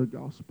heard the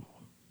gospel,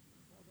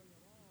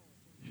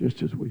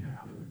 just as we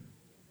have.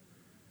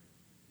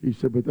 He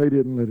said, but they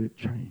didn't let it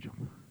change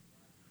them.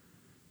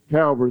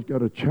 Calvary's got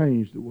to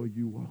change the way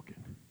you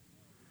walking.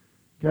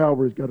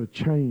 Calvary's got to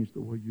change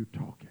the way you're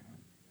talking.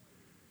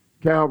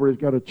 Calvary's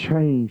got to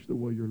change the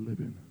way you're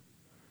living.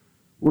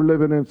 We're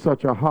living in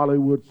such a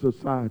Hollywood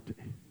society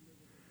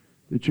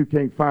that you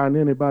can't find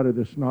anybody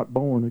that's not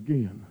born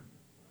again.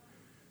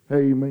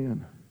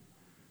 Amen.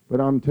 But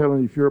I'm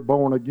telling you, if you're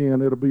born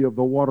again, it'll be of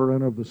the water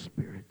and of the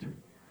Spirit.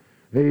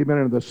 Amen.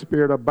 And the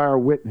Spirit will bear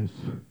witness.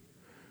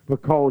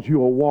 Because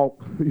you'll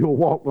walk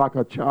like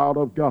a child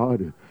of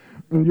God.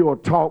 And you'll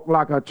talk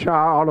like a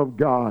child of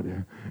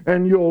God.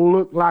 and you'll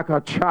look like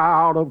a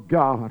child of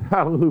God.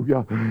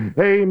 Hallelujah.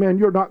 Amen.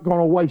 You're not going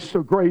to waste the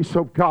grace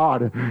of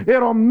God.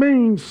 It'll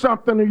mean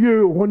something to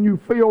you when you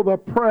feel the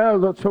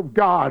presence of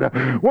God.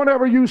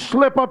 Whenever you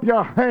slip up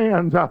your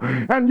hands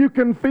and you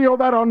can feel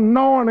that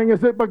anointing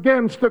as it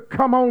begins to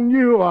come on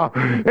you.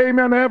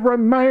 Amen. Every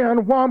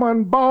man,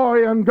 woman,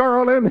 boy, and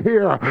girl in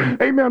here.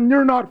 Amen.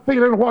 You're not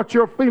feeling what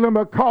you're feeling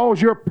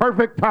because you're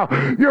perfect.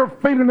 You're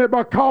feeling it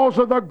because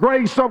of the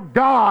grace of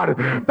God.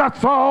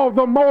 That's all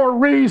the more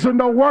reason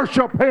to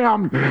worship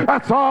Him.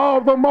 That's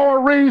all the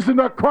more reason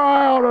to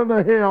cry out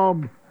unto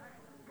Him.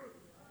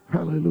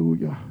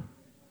 Hallelujah.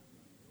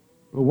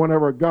 But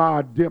whenever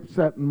God dips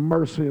that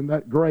mercy and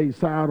that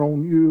grace out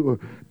on you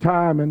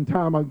time and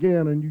time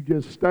again, and you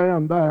just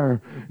stand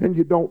there and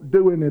you don't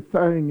do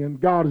anything, and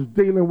God is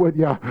dealing with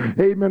you,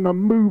 amen, to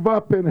move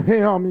up in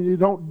Him, and you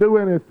don't do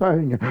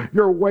anything,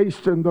 you're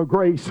wasting the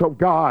grace of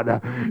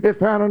God.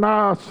 If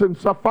Ananias and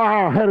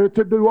Sapphira had it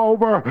to do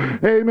over,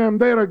 amen,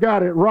 they'd have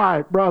got it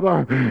right,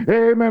 brother.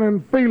 Amen.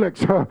 And Felix,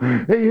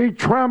 he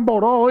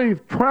trembled. Oh, he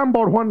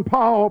trembled when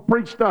Paul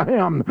preached to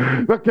him.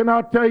 But can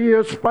I tell you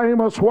his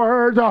famous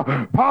words?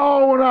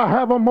 Paul, when I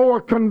have a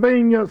more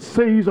convenient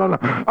season,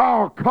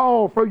 I'll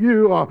call for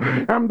you.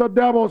 And the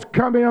devil's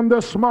come in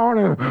this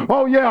morning.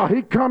 Oh yeah,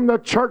 he come to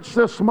church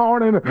this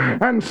morning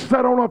and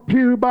sat on a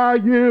pew by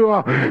you.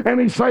 And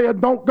he said,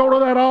 don't go to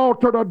that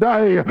altar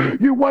today.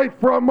 You wait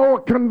for a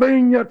more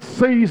convenient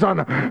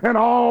season. And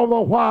all the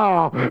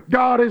while,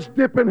 God is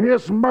dipping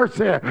His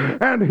mercy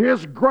and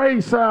His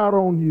grace out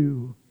on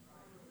you.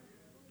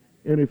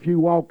 And if you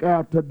walk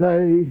out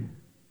today,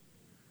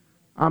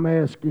 I'm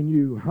asking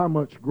you, how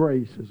much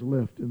grace is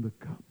left in the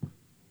cup?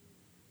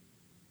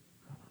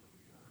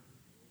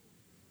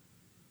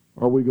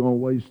 Are we going to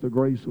waste the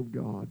grace of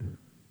God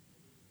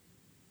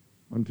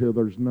until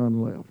there's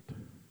none left?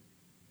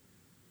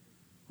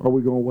 Are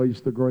we going to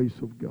waste the grace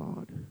of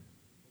God?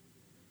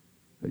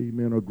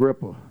 Amen.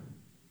 Agrippa.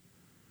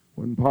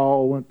 When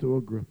Paul went to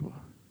Agrippa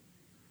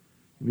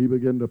and he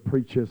began to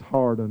preach his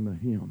heart unto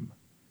him,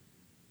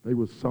 there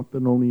was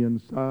something on the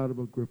inside of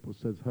Agrippa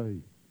says, hey,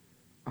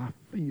 I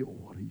feel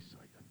what he's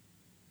saying.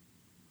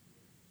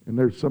 And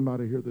there's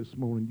somebody here this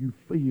morning, you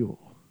feel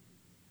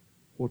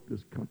what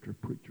this country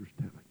preacher's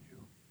telling you.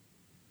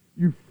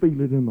 You feel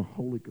it in the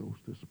Holy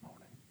Ghost this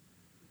morning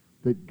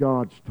that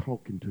God's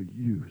talking to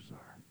you, sir.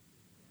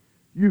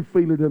 You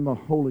feel it in the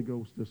Holy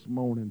Ghost this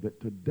morning that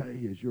today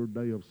is your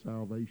day of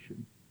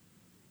salvation.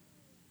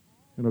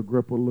 And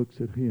Agrippa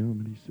looks at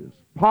him and he says,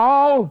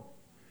 Paul,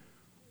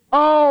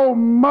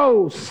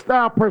 almost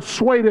thou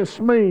persuadest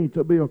me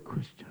to be a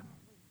Christian.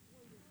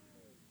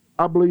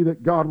 I believe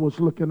that God was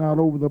looking out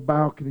over the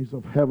balconies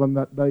of heaven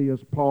that day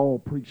as Paul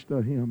preached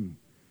to him.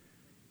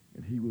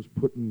 And He was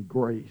putting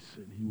grace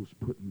and He was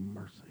putting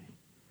mercy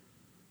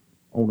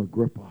on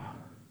Agrippa.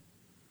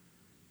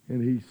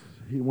 And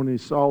when he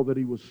saw that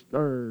he was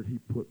stirred, He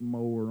put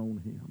more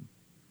on him.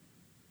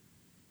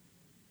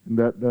 And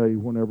that day,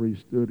 whenever he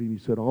stood and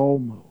he said,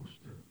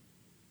 almost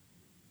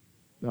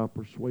thou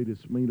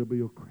persuadest me to be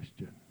a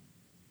Christian.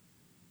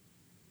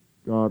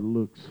 God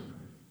looks,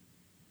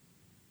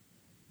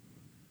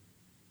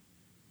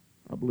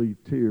 I believe,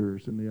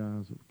 tears in the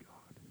eyes of God.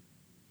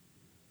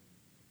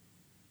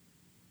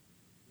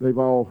 They've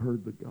all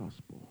heard the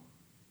gospel,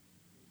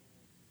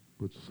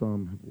 but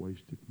some have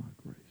wasted my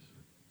grace.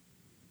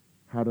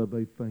 How do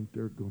they think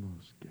they're going to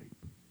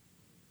escape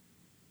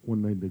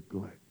when they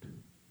neglect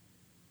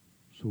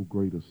so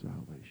great a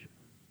salvation?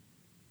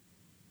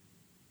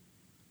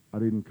 I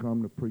didn't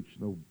come to preach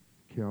no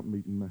camp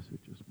meeting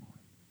message this morning.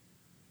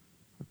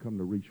 I come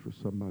to reach for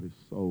somebody's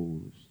soul.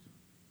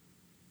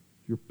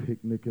 You're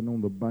picnicking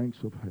on the banks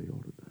of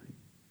hell today.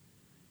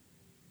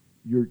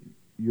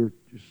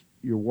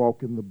 You're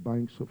walking the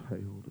banks of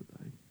hell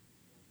today.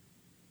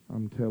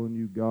 I'm telling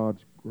you,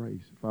 God's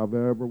grace. If I've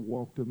ever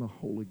walked in the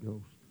Holy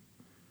Ghost,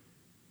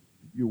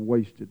 you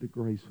wasted the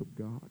grace of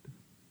God.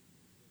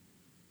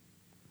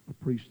 I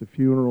preached the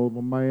funeral of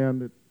a man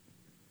that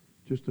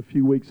just a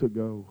few weeks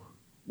ago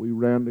we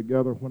ran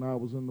together when I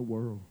was in the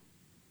world.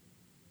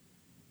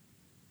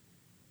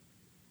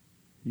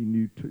 He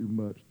knew too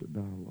much to die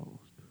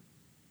lost.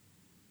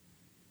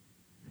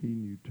 He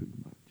knew too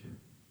much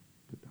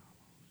to die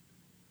lost.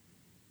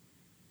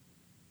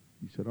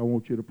 He said, I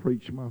want you to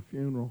preach my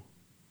funeral.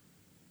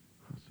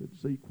 I said,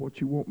 Zeke,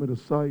 what you want me to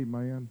say,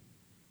 man?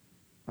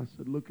 I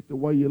said, look at the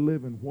way you're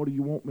living. What do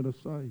you want me to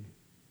say?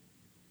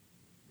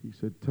 He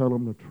said, tell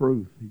them the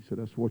truth. He said,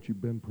 that's what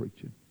you've been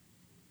preaching.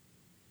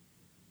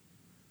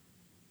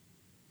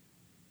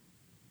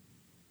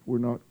 If we're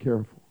not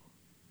careful,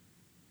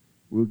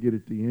 we'll get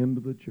at the end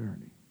of the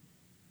journey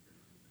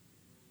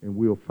and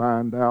we'll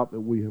find out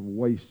that we have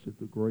wasted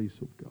the grace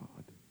of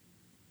God.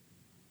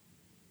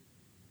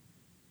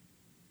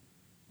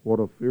 What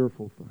a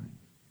fearful thing.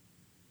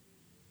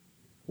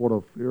 What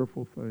a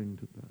fearful thing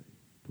today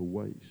to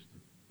waste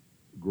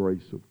the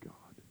grace of God.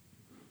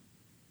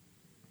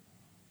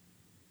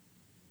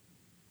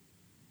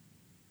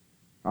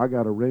 I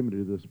got a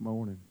remedy this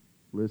morning.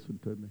 Listen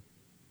to me.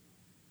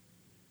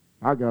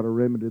 I got a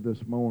remedy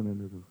this morning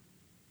that'll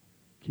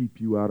keep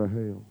you out of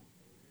hell.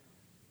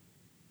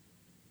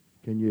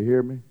 Can you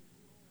hear me?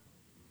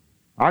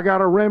 I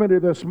got a remedy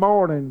this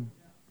morning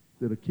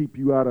that'll keep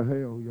you out of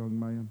hell, young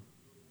man.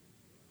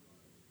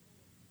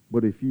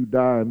 But if you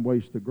die and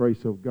waste the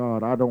grace of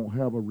God, I don't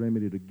have a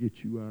remedy to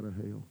get you out of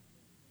hell.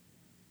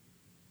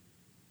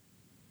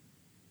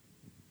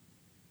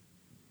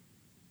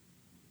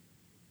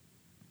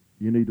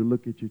 You need to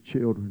look at your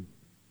children.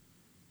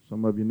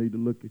 Some of you need to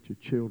look at your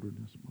children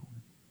this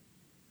morning.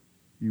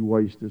 You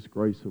waste this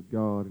grace of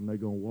God and they're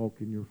going to walk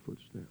in your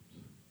footsteps.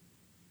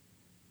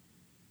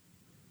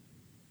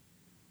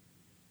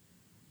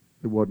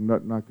 There wasn't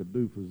nothing I could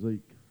do for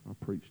Zeke. I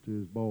preached to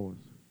his boys.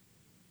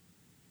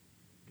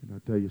 Can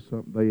I tell you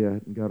something? They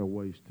hadn't got to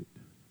waste it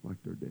like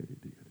their daddy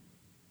did.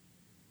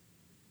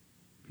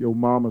 If your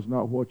mama's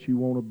not what you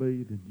want to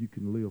be, then you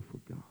can live for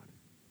God.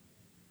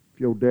 If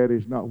your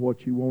daddy's not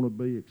what you want to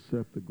be,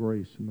 accept the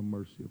grace and the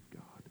mercy of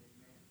God.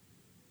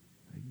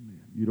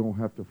 Amen. You don't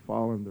have to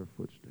follow in their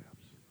footsteps.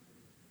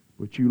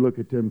 But you look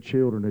at them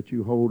children that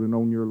you holding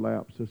on your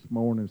laps this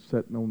morning,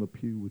 sitting on the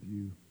pew with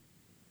you.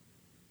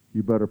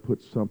 You better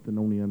put something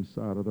on the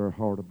inside of their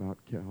heart about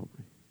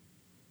Calvary.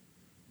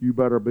 You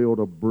better build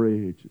a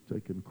bridge that they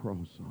can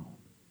cross on.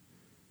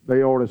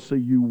 They ought to see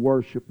you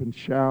worship and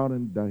shout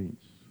and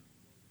dance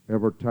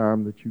every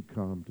time that you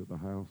come to the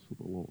house of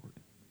the Lord.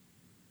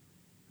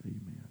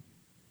 Amen.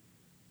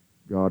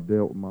 God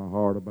dealt with my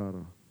heart about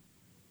an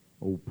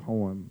old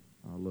poem.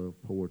 I love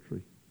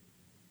poetry.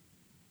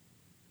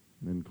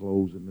 And in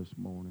closing this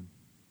morning,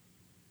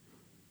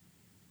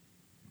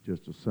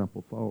 just a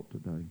simple thought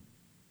today,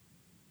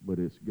 but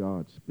it's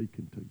God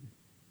speaking to you.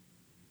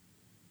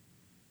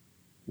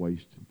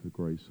 Wasting the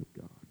grace of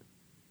God.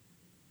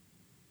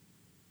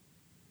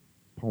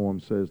 Poem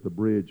says, the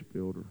bridge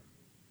builder.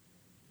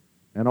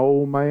 An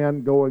old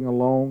man going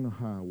along the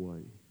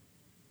highway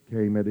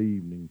came at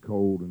evening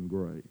cold and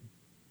gray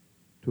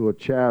to a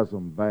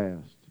chasm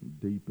vast and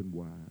deep and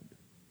wide,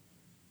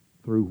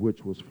 through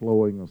which was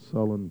flowing a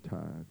sullen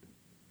tide.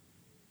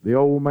 The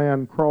old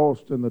man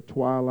crossed in the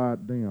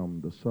twilight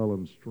dim. The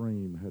sullen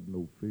stream had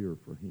no fear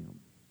for him.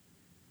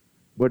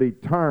 But he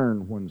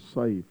turned when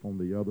safe on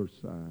the other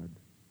side,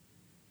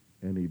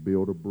 and he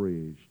built a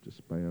bridge to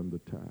span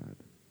the tide.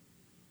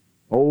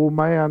 Old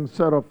man,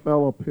 said a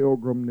fellow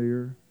pilgrim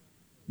near,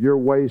 you're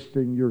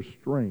wasting your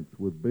strength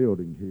with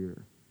building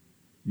here.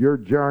 Your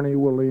journey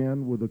will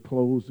end with the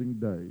closing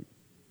day.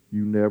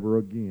 You never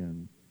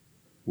again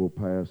will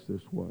pass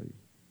this way.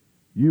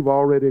 You've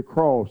already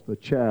crossed the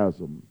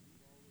chasm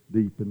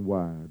deep and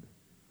wide.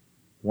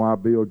 Why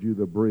build you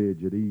the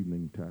bridge at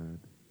evening tide?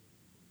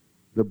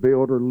 The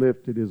builder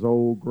lifted his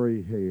old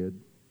gray head.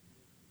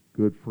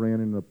 Good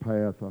friend, in the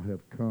path I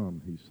have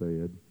come, he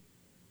said.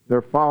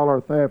 There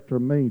followeth after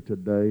me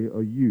today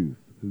a youth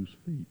whose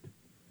feet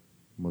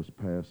must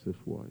pass this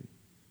way.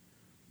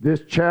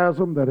 This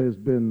chasm that has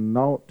been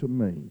naught to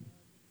me,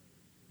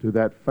 to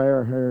that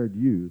fair-haired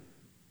youth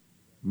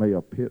may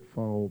a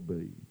pitfall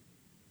be.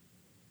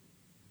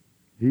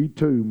 He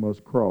too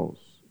must cross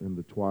in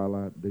the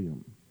twilight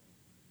dim.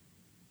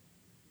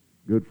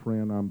 Good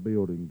friend, I'm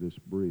building this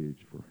bridge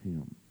for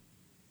him.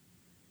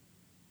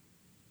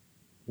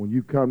 When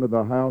you come to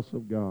the house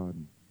of God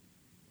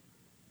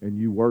and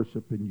you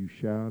worship and you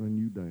shout and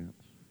you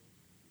dance,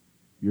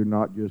 you're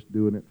not just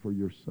doing it for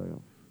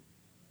yourself,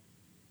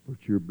 but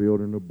you're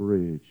building a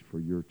bridge for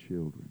your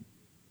children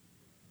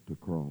to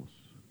cross.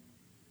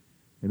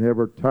 And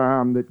every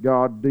time that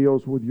God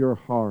deals with your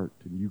heart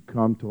and you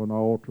come to an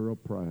altar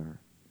of prayer,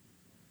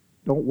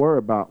 don't worry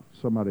about if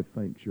somebody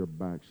thinks you're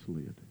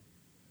backslid.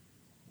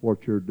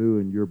 What you're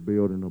doing, you're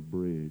building a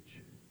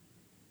bridge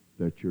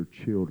that your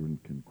children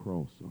can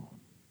cross on.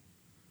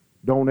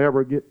 Don't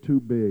ever get too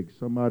big.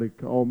 Somebody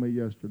called me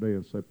yesterday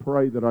and said,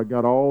 pray that I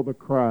got all the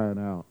crying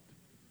out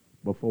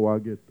before I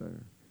get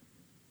there.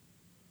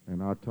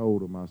 And I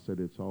told him, I said,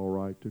 it's all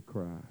right to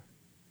cry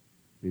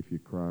if you're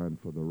crying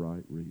for the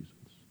right reasons.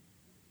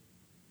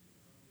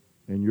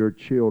 And your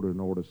children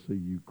ought to see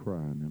you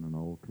crying in an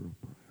altar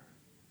of prayer.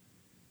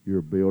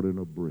 You're building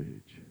a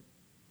bridge.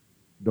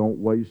 Don't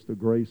waste the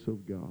grace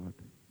of God.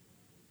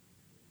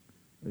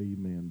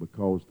 Amen.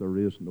 Because there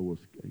is no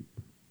escape.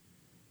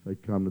 They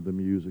come to the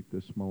music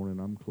this morning.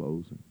 I'm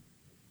closing.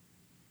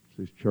 As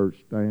this church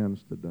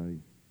stands today.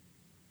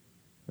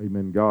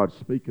 Amen. God's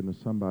speaking to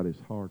somebody's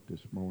heart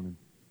this morning.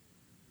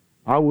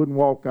 I wouldn't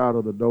walk out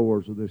of the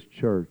doors of this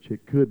church.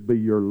 It could be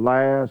your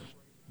last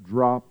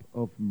drop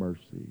of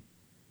mercy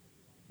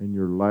and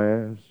your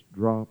last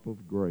drop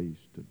of grace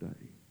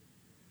today.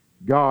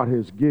 God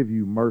has given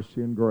you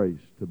mercy and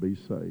grace to be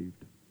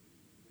saved.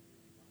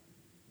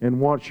 And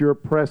once you're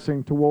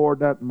pressing toward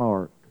that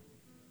mark,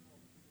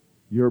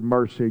 your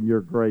mercy and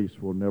your grace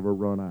will never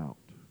run out.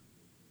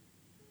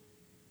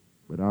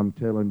 But I'm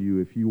telling you,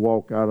 if you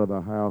walk out of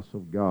the house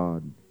of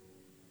God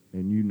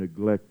and you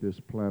neglect this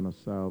plan of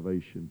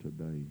salvation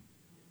today,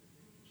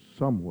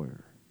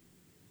 somewhere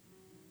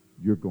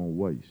you're going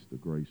to waste the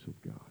grace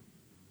of God.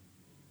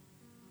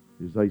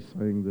 As they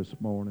sing this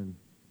morning,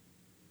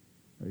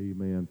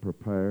 Amen.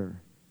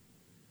 Prepare.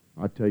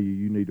 I tell you,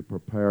 you need to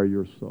prepare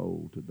your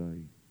soul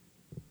today.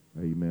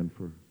 Amen.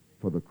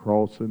 For the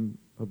crossing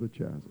of the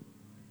chasm.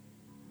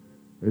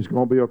 There's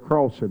going to be a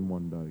crossing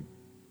one day.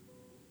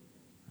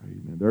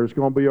 Amen. There's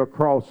going to be a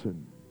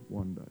crossing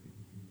one day.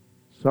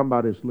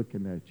 Somebody's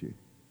looking at you.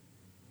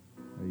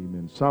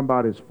 Amen.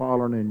 Somebody's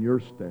following in your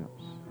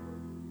steps.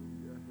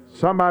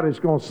 Somebody's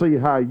going to see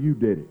how you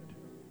did it.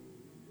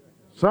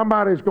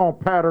 Somebody's going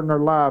to pattern their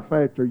life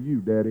after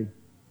you, Daddy.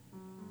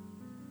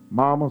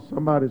 Mama,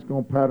 somebody's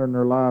going to pattern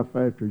their life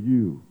after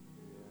you.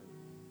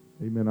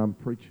 Amen. I'm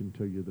preaching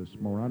to you this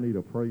morning. I need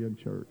a praying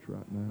church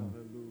right now.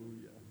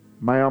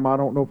 Ma'am, I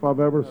don't know if I've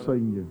ever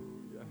seen you,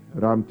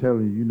 but I'm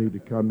telling you, you need to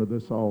come to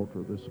this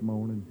altar this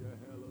morning.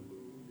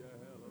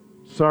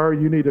 Sir,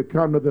 you need to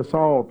come to this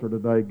altar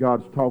today.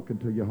 God's talking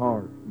to your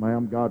heart.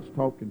 Ma'am, God's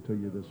talking to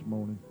you this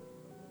morning.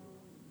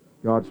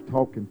 God's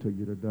talking to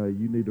you today.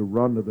 You need to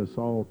run to this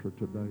altar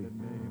today.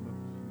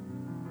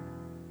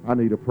 I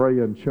need a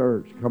praying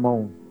church. Come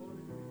on.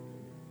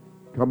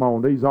 Come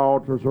on. These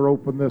altars are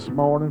open this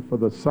morning for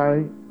the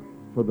saint,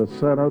 for the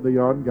sinner,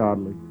 the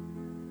ungodly.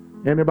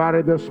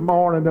 Anybody this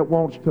morning that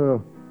wants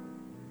to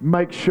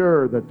make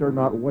sure that they're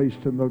not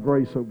wasting the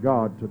grace of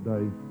God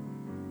today.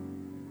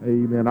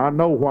 Amen. I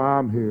know why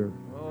I'm here.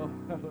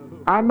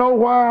 I know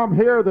why I'm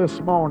here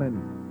this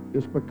morning.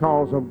 It's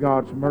because of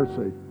God's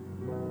mercy.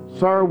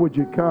 Sir, would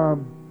you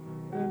come?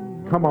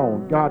 Come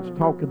on. God's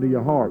talking to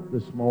your heart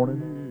this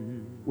morning.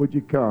 Would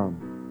you come?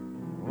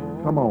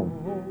 Come on.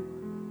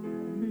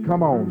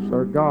 Come on,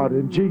 sir. God,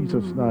 in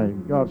Jesus'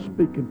 name, God's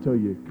speaking to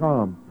you.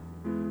 Come.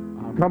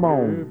 Come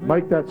on.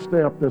 Make that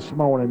step this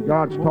morning.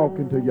 God's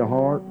talking to your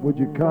heart. Would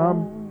you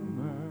come?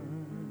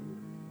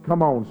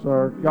 Come on,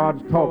 sir.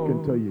 God's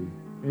talking to you.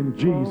 In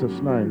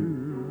Jesus'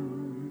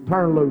 name.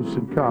 Turn loose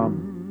and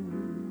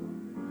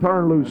come.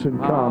 Turn loose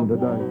and come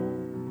today.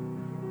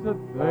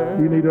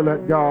 You need to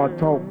let God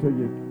talk to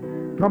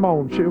you. Come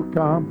on, she'll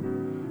come.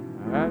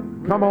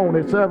 Come on,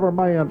 it's every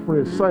man for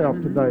himself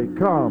today.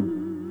 Come.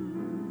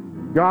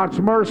 God's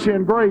mercy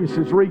and grace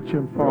is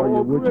reaching for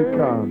you. Would you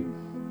come?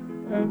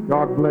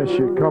 God bless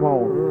you. Come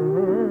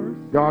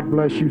on. God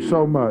bless you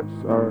so much,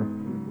 sir.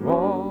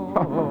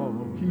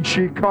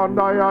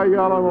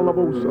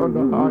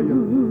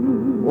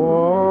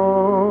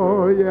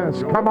 Oh,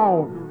 yes. Come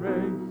on.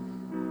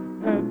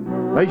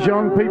 These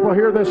young people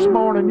here this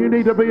morning, you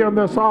need to be on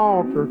this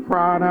altar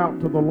crying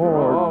out to the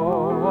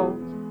Lord.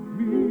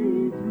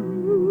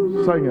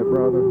 Sing it,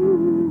 brother.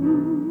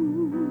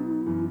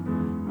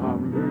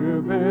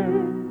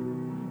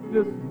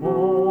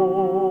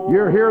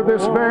 You're here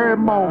this very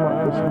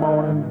moment this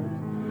morning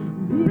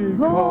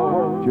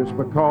just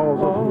because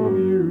of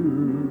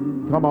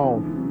you. Come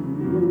on.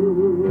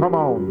 Come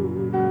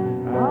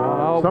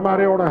on.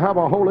 Somebody ought to have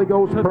a Holy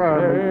Ghost prayer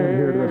meeting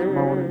here this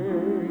morning.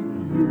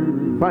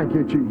 Thank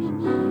you,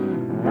 Jesus.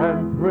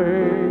 And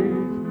praise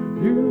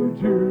you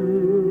too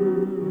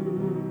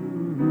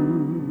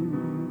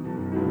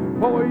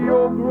for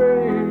your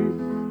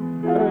grace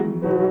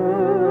and mercy.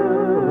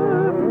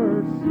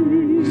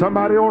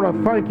 Somebody ought to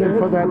thank Him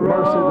for that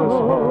mercy this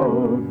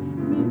morning.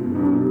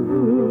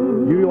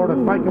 You ought to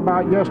think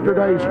about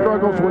yesterday's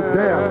struggles with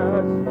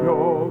death.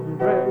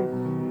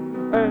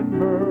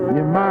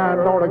 Your mind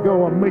ought to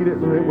go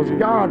immediately. It was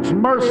God's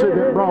mercy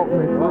that brought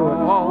me through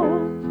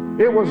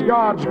it. It was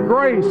God's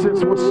grace.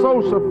 It was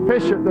so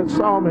sufficient that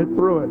saw me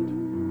through it.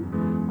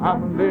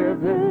 I'm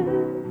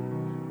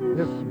living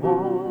this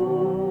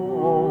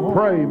morning.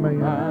 Pray,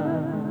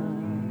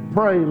 man.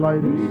 Pray,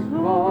 ladies.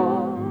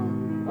 Because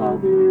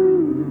of you.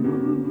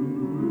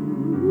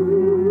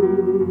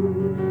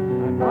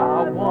 And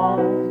I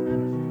want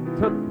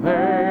to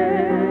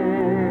thank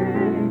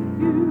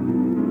you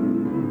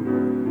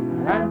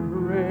and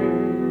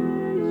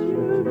praise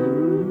you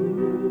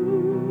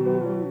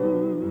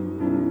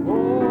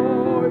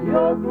for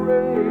your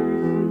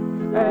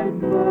grace and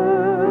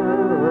mercy.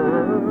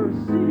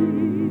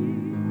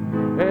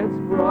 It's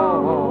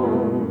brought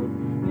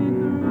me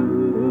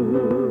through.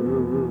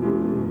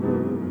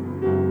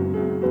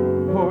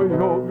 For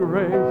your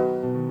grace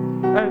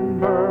and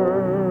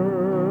mercy,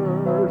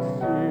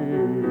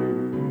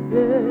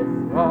 it's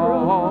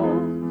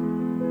brought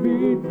me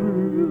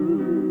through.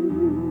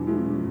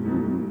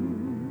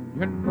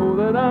 You know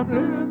that I'm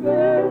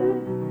living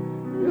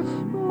this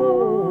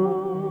moment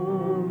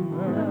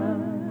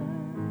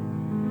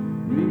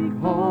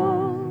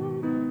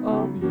because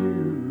of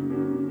you.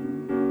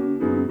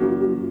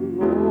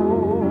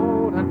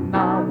 Lord, and I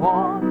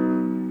want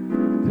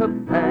to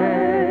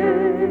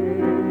thank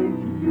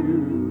you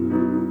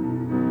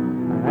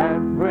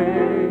and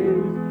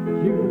praise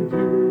you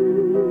too.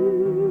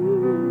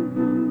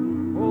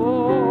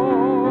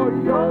 Oh,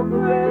 your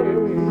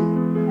grace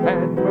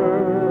and mercy.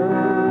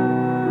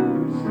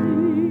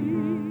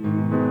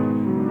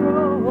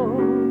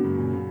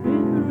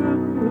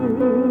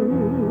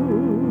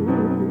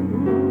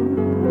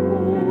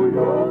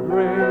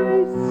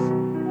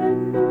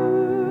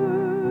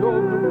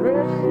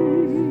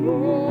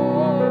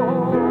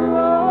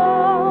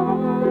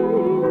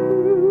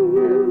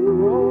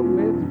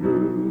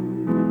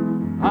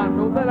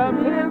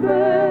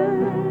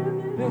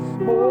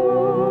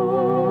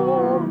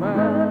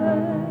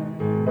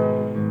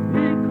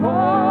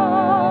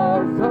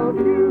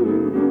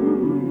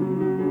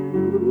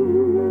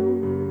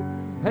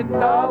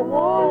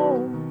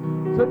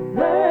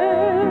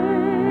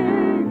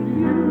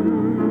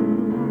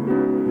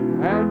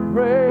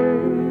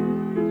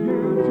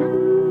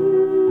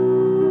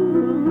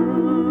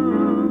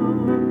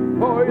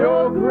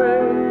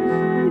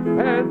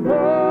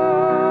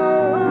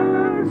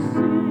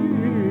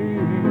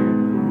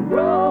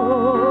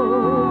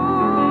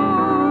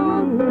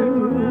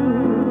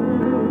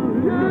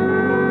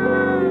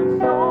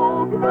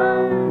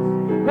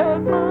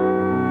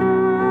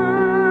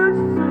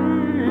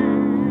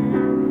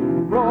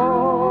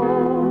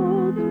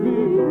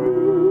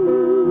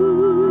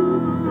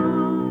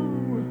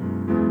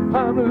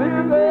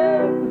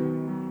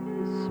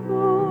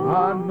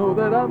 I know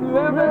that I'm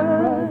living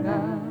right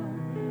now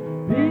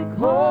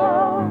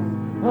because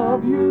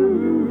of you.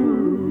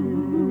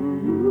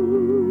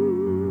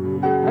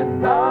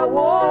 And I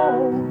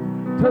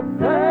want to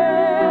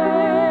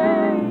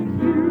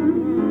thank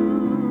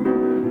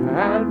you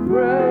and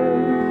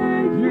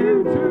praise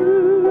you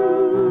too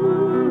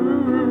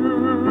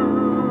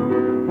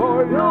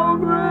for your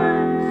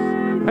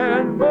grace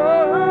and mercy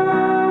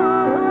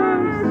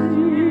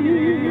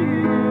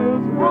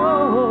has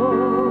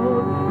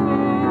brought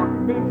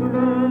me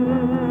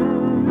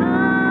through.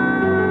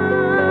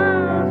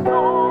 Yes,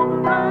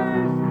 your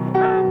grace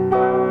and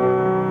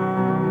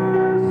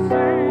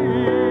mercy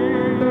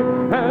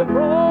has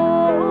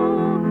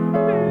brought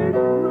me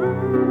through.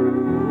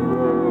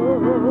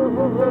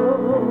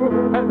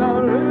 And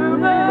I'm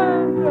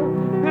living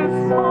this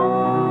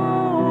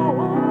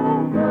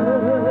moment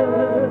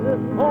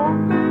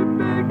only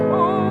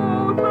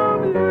because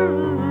of you.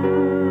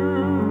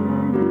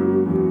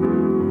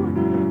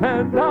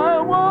 And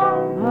I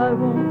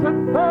want to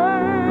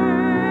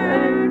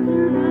thank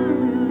you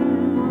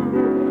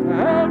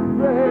and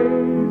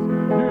praise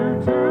you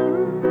too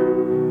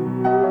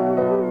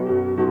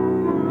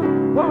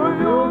for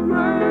your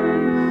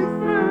grace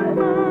and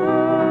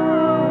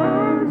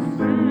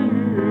mercy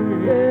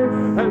has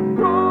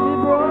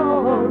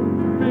brought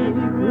me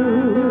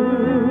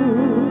through.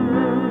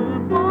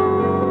 For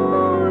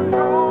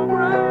your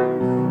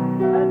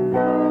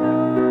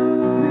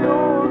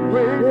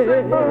grace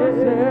and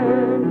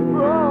mercy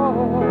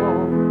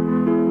brought.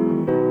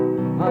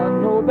 I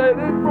know that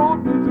it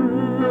brought me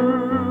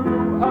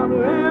through. I'm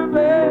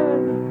living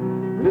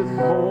this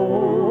moment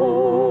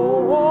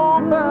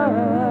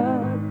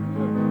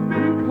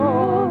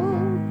because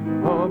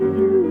of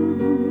you.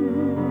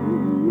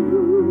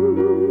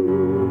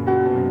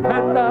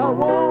 And I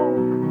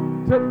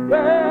want to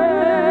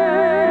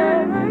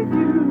thank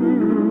you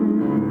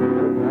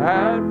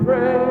and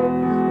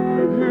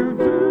praise you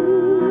too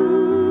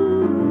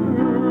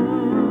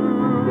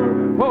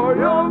for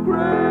your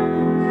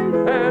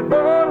grace and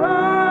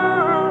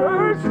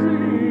mercy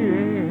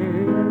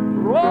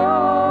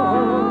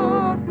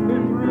brought me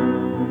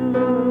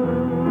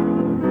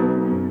through.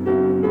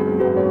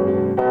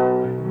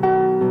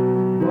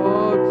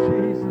 Oh,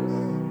 Jesus,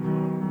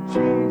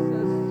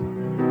 Jesus,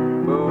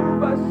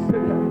 move us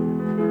today.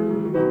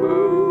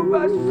 Move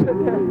us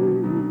today.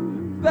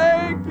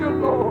 Thank you,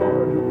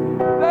 Lord.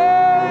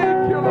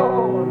 Thank you,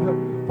 Lord,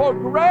 for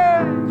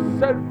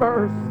grace and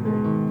mercy.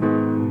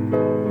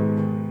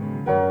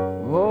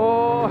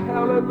 Oh,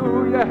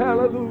 hallelujah,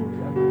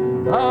 hallelujah.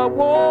 I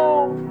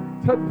want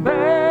to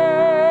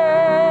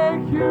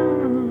thank you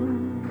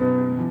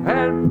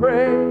and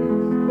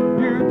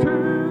praise you too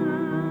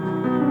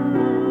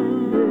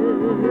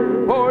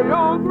for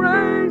your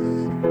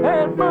grace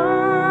and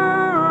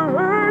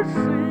mercy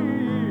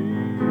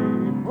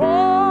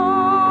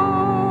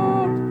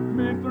brought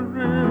me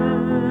through.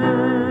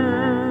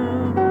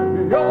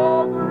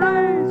 Your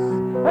grace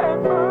and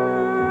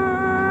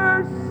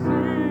mercy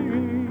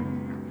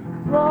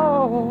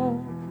brought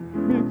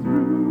me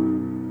through.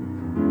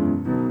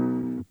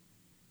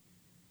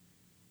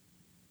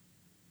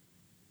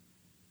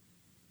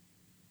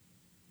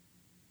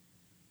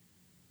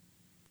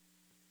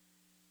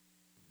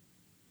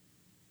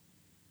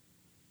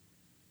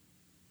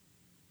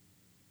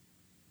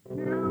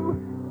 You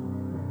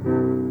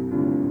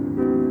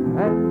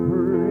and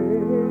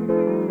praise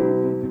you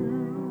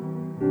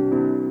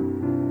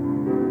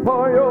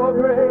for your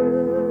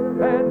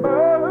grace and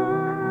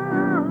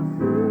mercy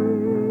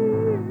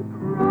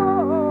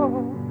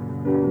brought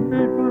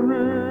me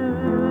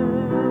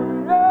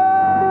through.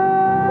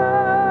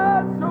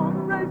 Yes, your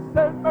grace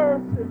and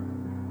mercy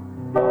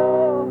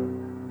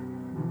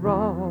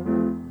brought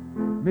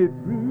me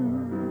through.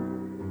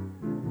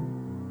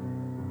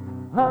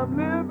 I'm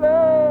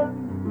living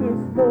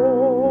this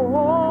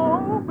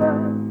moment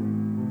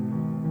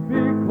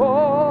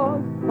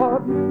because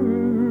of you.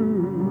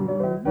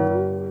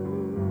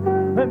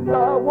 And I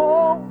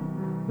want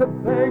to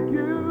thank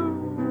you,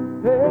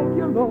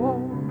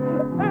 Lord,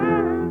 and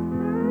praise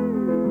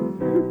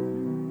you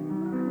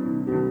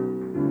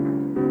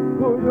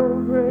for your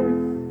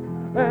grace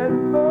and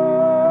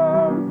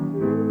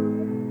mercy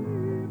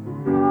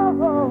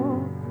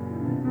brought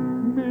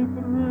me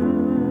through.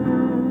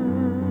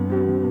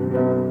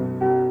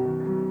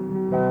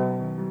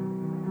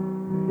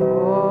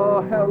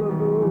 Oh,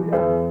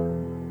 hallelujah.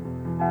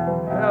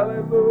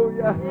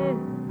 Hallelujah.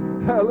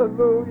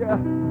 Hallelujah.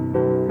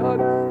 God,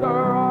 stir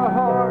our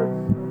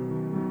hearts,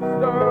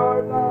 stir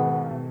our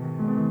lives,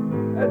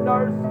 and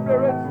our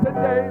spirits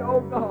today,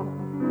 oh God.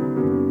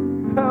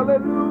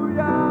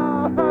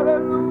 Hallelujah.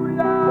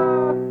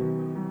 Hallelujah.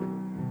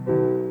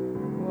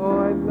 Oh,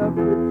 I love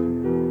you,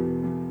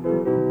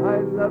 Jesus. I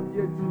love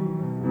you, Jesus.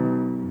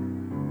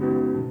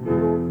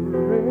 Your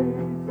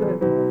grace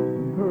and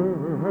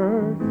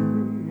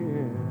mercy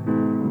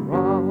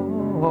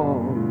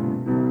brought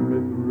me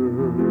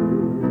through.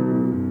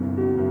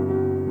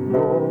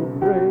 Your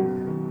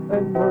grace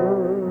and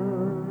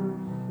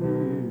mercy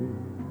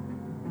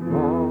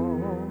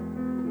brought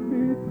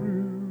me through.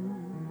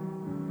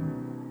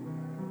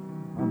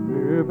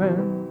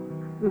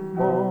 living this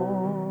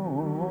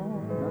morning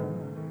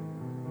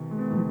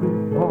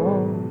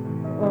because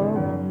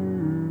of you.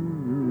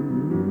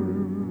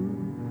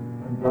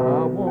 And I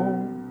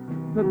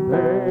want to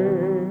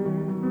thank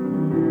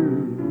you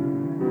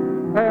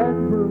and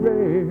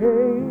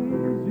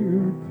praise you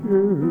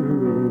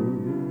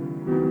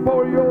too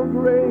for your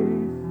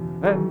grace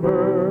and mercy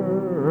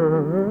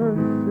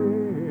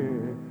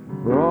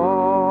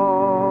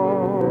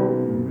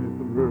brought me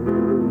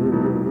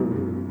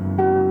through.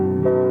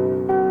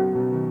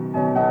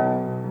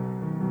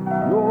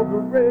 Your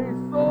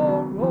grace,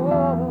 oh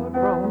Lord,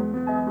 brought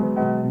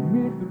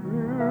me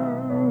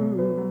through.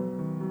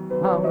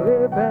 I'm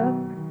living,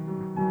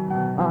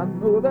 I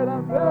know that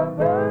I'm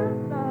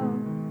living now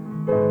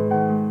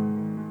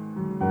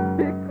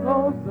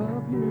because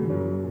of you.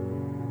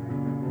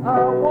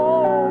 I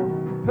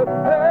want to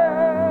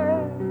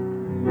thank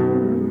you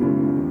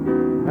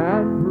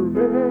and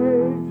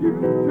praise you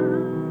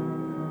too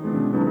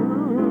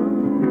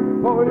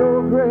for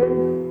your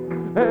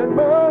grace and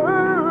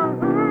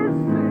mercy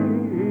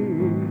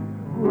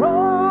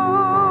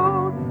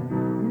brought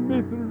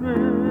me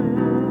through.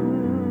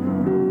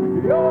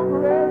 Your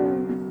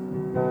grace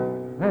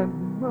and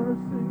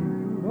mercy,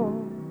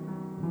 Lord,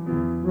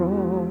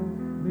 brought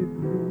me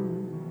through.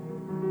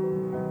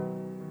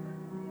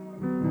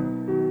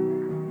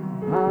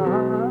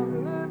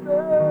 I'm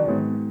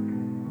living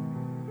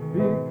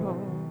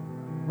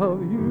because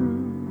of you.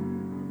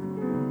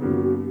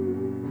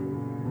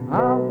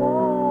 I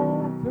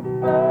want to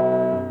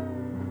thank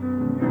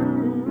you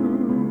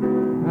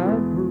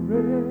and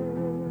praise you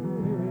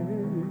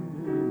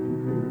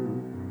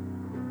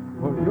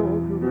for your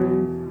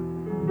grace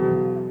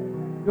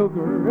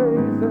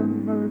and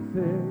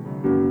mercy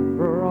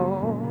for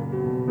all.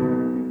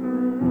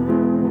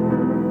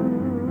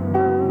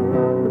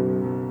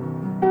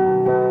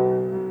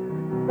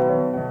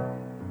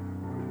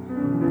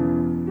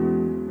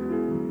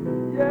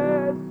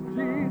 Yes,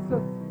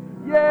 Jesus,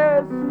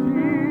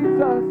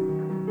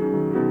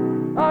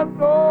 I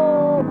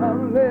know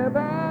I'm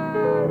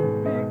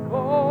living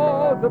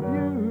because of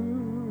you.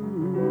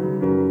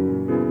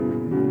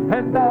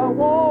 And I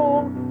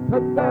want to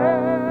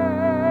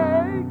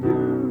thank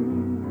you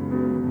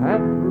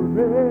and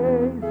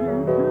praise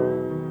you too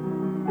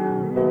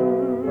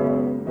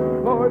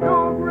for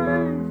your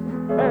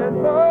grace and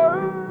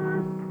mercy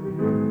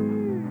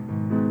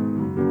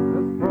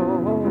has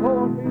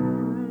brought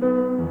me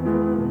through.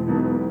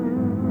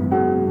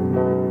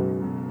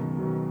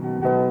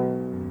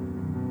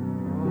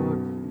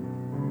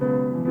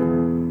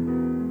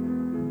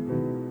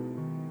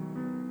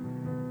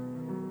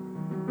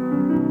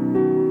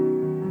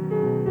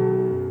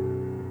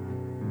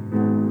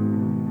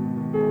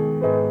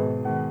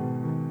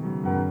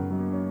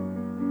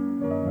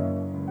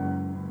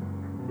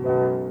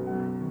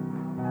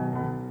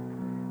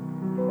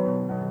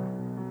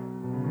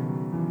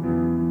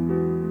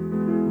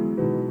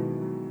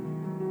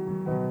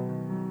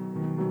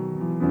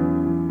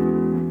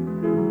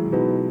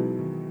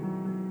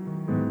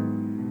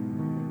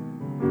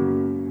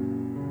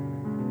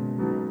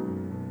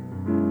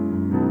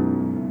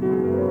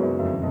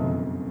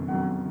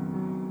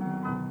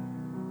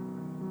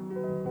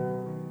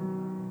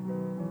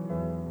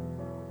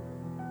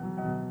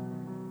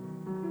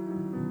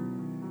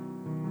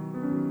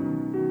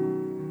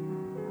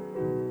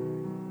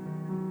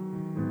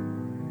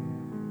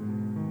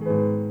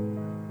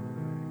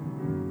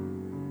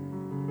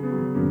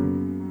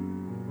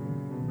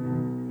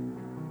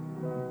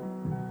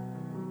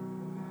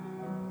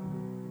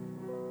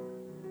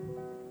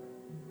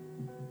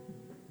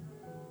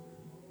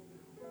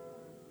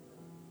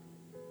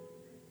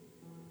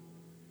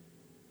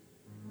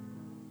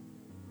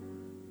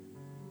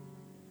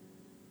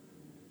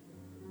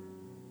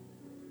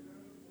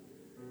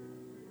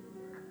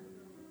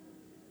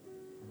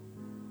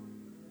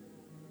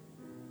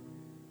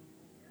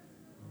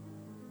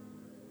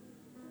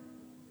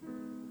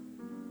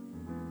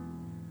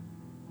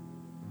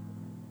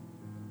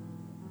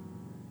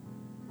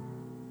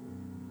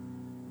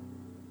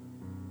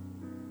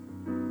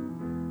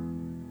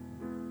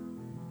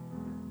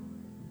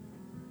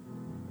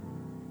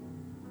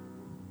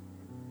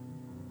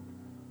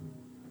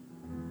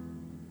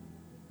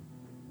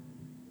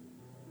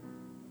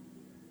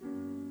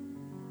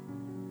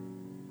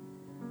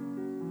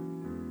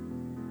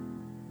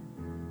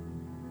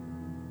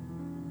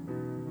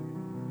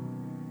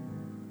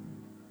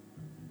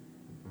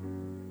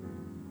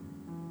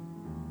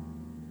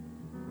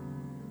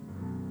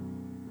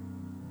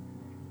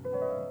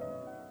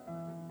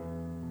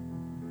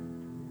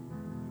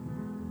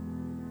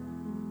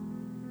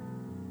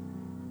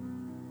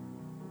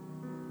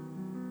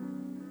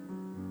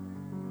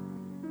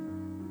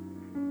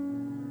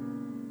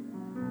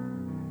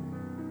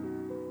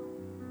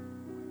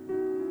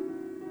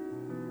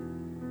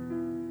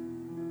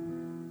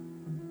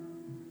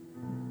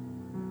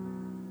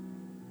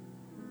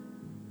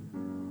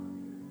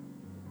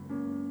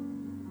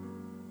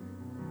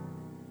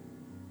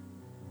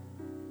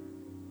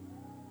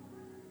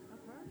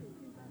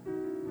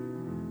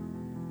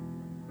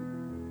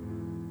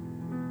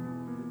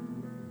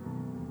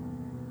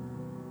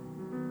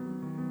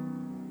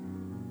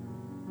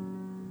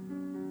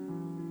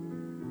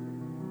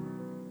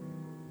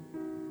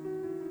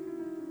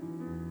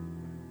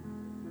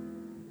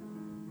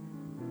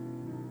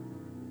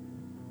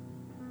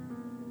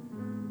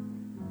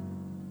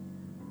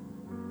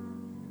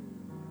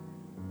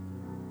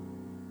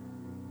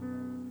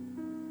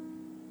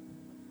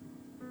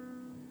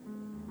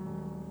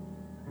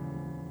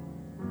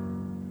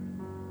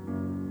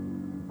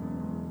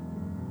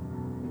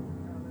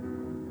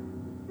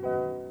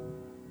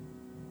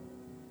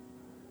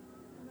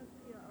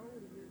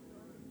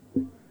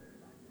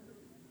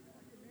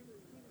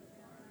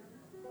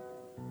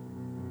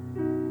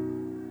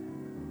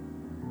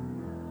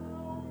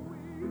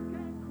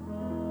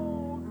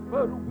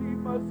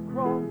 must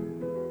cross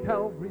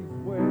Calvary's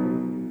way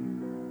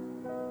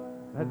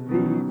that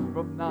leads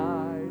from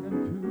night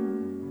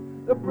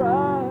unto the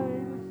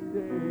brightest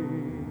day,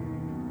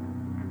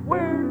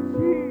 where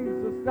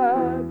Jesus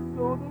died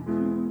so that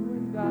you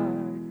and I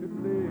could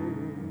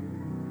live.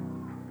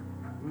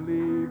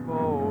 Leave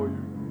all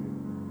your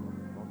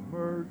gifts of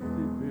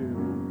mercy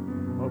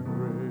built of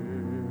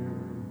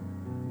grace.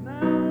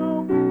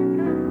 Now we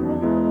can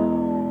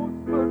cross,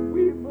 but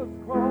we must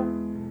cross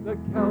the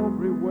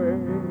Calvary way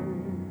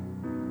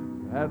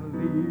that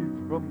leads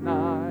from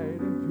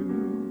night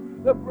into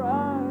the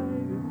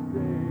brightest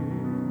day,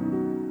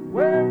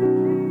 where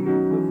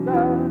Jesus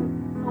died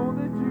so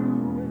that you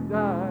and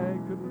I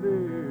could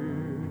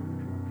live.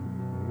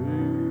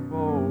 Leave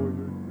all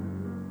your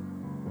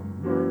gifts of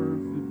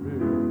mercy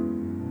built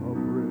of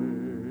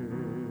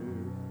grace.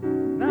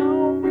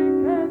 Now we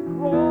can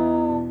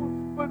cross,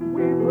 but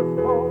we must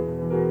cross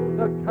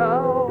the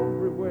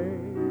Calvary way,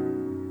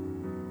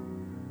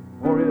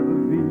 for it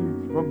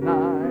leads from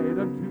night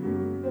unto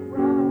the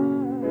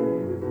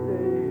brightest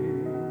day,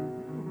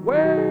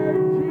 where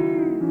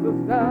Jesus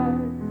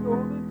died so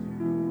that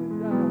you and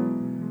I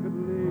could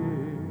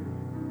live.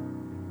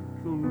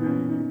 So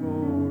leave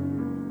all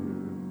your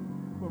gifts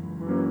for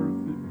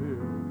mercy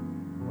built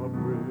of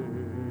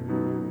grace.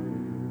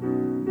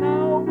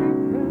 Now we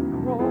can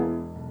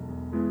cross,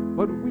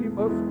 but we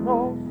must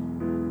cross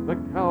the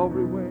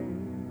Calvary way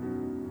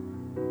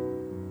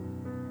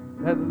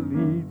that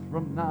leads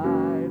from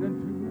night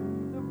unto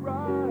the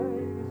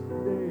brightest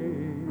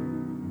day,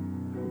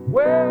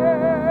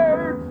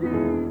 where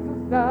Jesus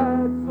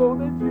died so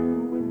that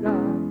you and I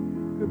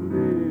could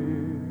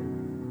live.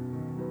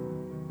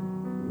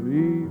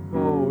 Leave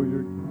all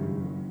your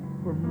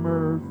gifts for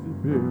mercy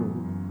built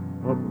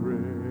of grace.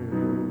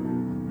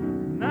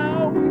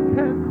 Now we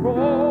can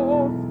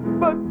cross,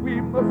 but we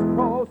must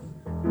cross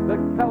the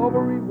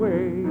Calvary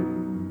way,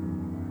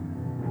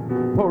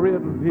 for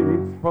it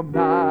leads from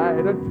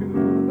night unto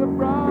the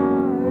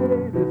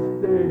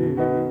brightest day,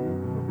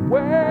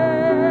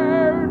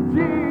 where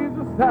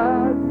Jesus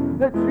died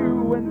that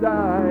you and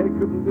I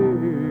could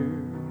live.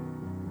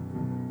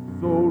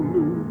 So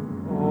lose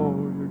all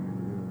your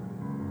gifts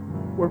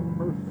where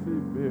mercy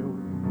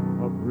built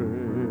of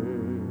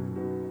grace.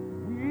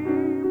 We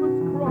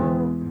must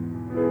cross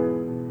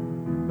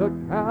the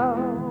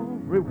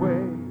Calvary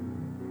way.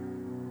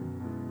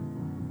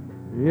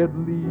 It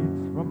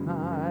leads from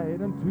night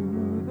unto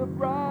the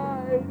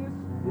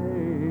brightest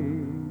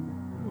day,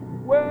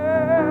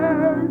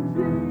 where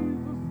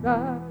Jesus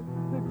died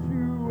that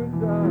you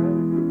and I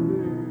could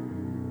live.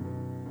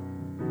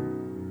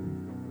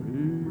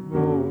 Leave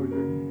all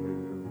your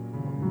gifts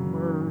of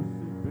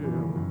mercy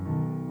built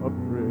of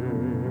grace.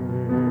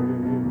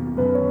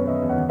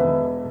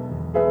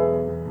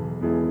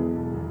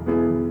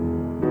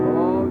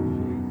 Oh,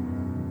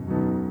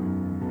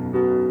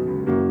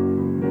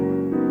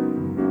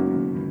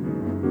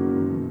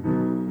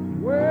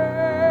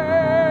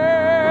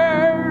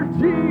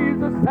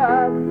 Jesus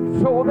died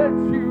so that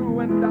you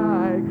and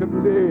I could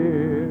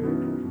live.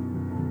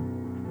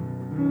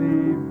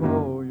 Leave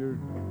all your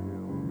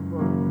guilt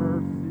for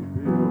mercy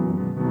built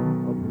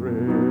of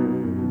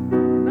grace.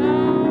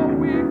 Now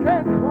we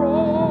can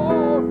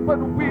cross, but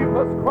we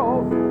must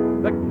cross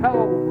the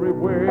Calvary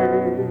way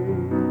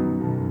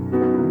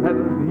that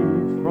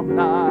leads from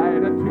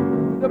night unto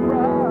the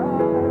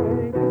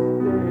brightest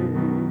day,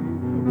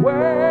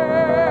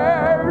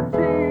 where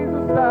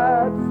Jesus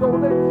died so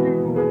that you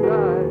and I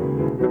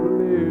could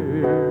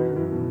live.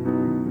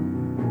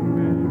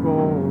 Leave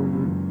all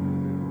your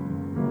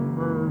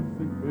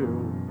mercy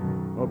built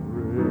of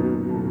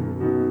grace.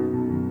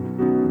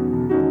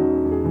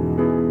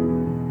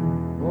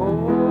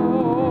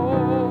 Oh,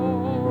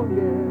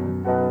 yes,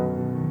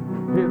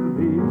 it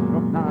leads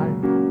from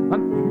night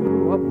unto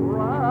a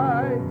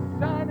bright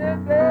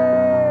shining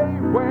day,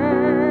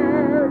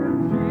 where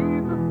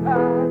Jesus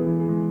died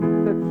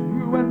that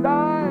you and I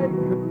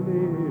could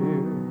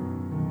live.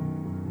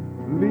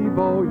 Leave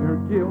all your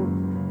guilt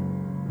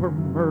for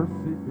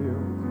mercy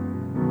built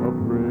of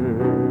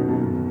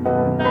grace.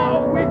 Now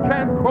we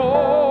can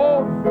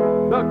cross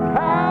the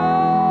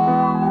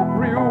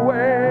Calvary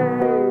way,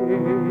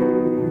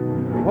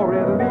 for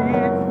it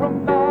leads from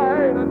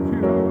night unto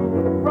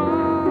the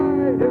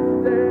brightest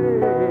day,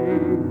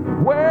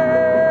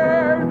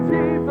 where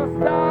Jesus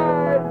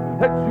died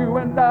that you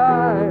and I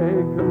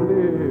could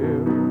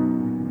live.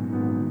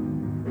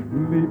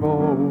 Leave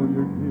all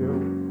your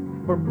guilt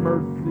for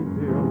mercy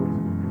built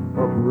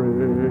of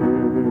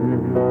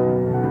grace.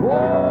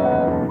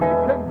 Oh, we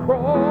can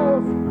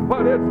cross,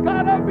 but it's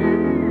gotta be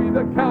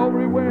the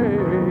Calvary way,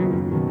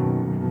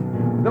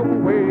 the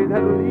way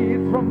that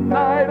leads from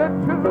night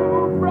unto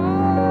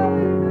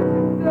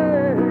brightest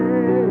day,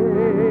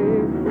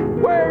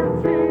 where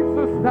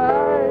Jesus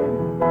died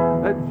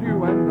that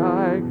you and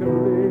I can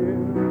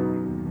live.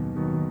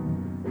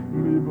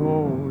 Leave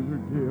all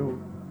your guilt,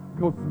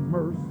 'cause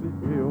mercy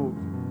built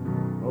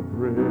of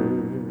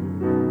grace.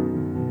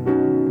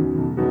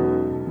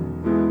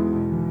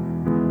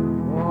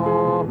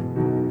 Oh,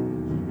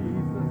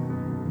 Jesus,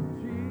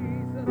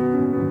 Jesus.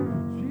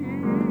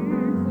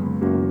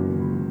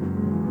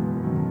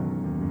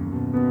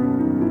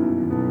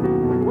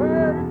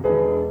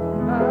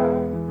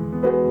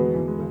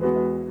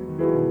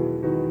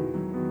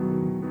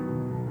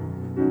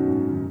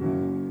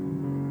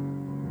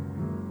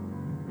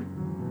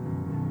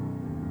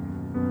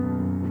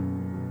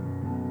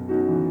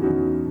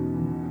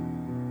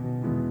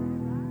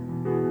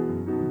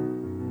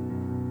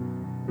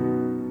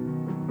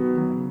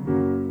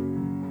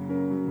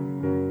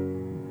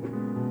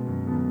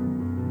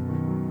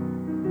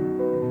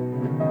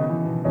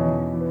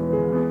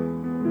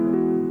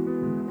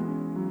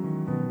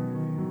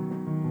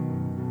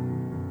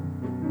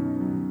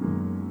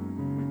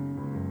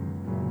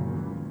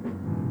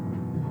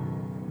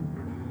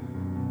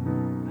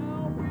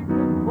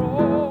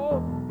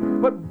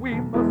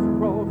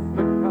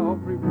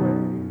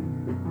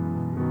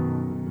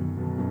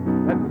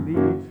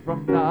 leads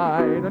from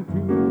night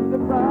unto the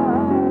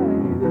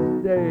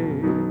brightest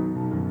day,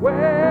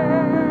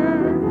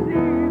 where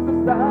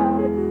Jesus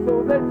died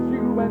so that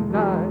you and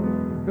I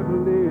could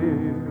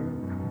live.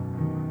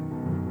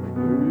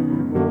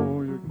 Leave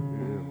all your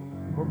care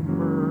for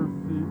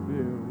mercy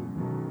build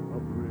a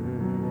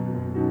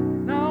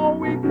bridge. Now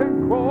we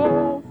can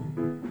cross,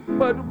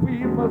 but we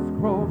must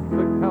cross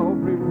the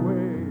Calvary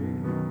way.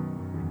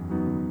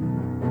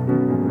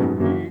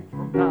 Lead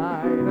from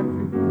night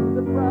unto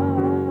the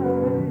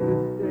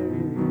brightest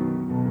day,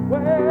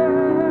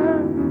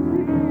 where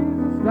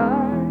Jesus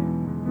died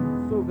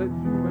so that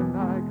you and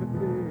I could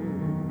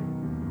live.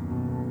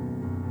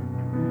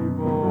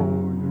 Leave all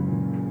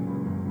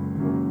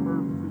your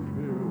mercy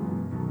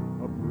build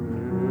a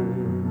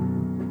bridge,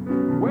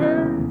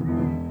 where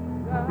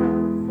Jesus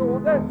died so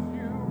that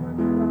you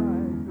and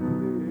I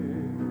could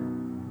live.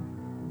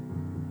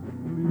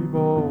 Leave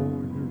all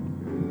your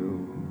care,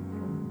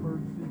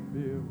 mercy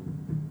build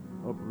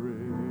a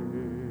bridge.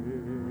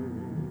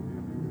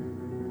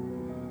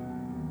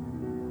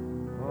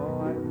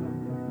 Oh, I love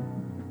that.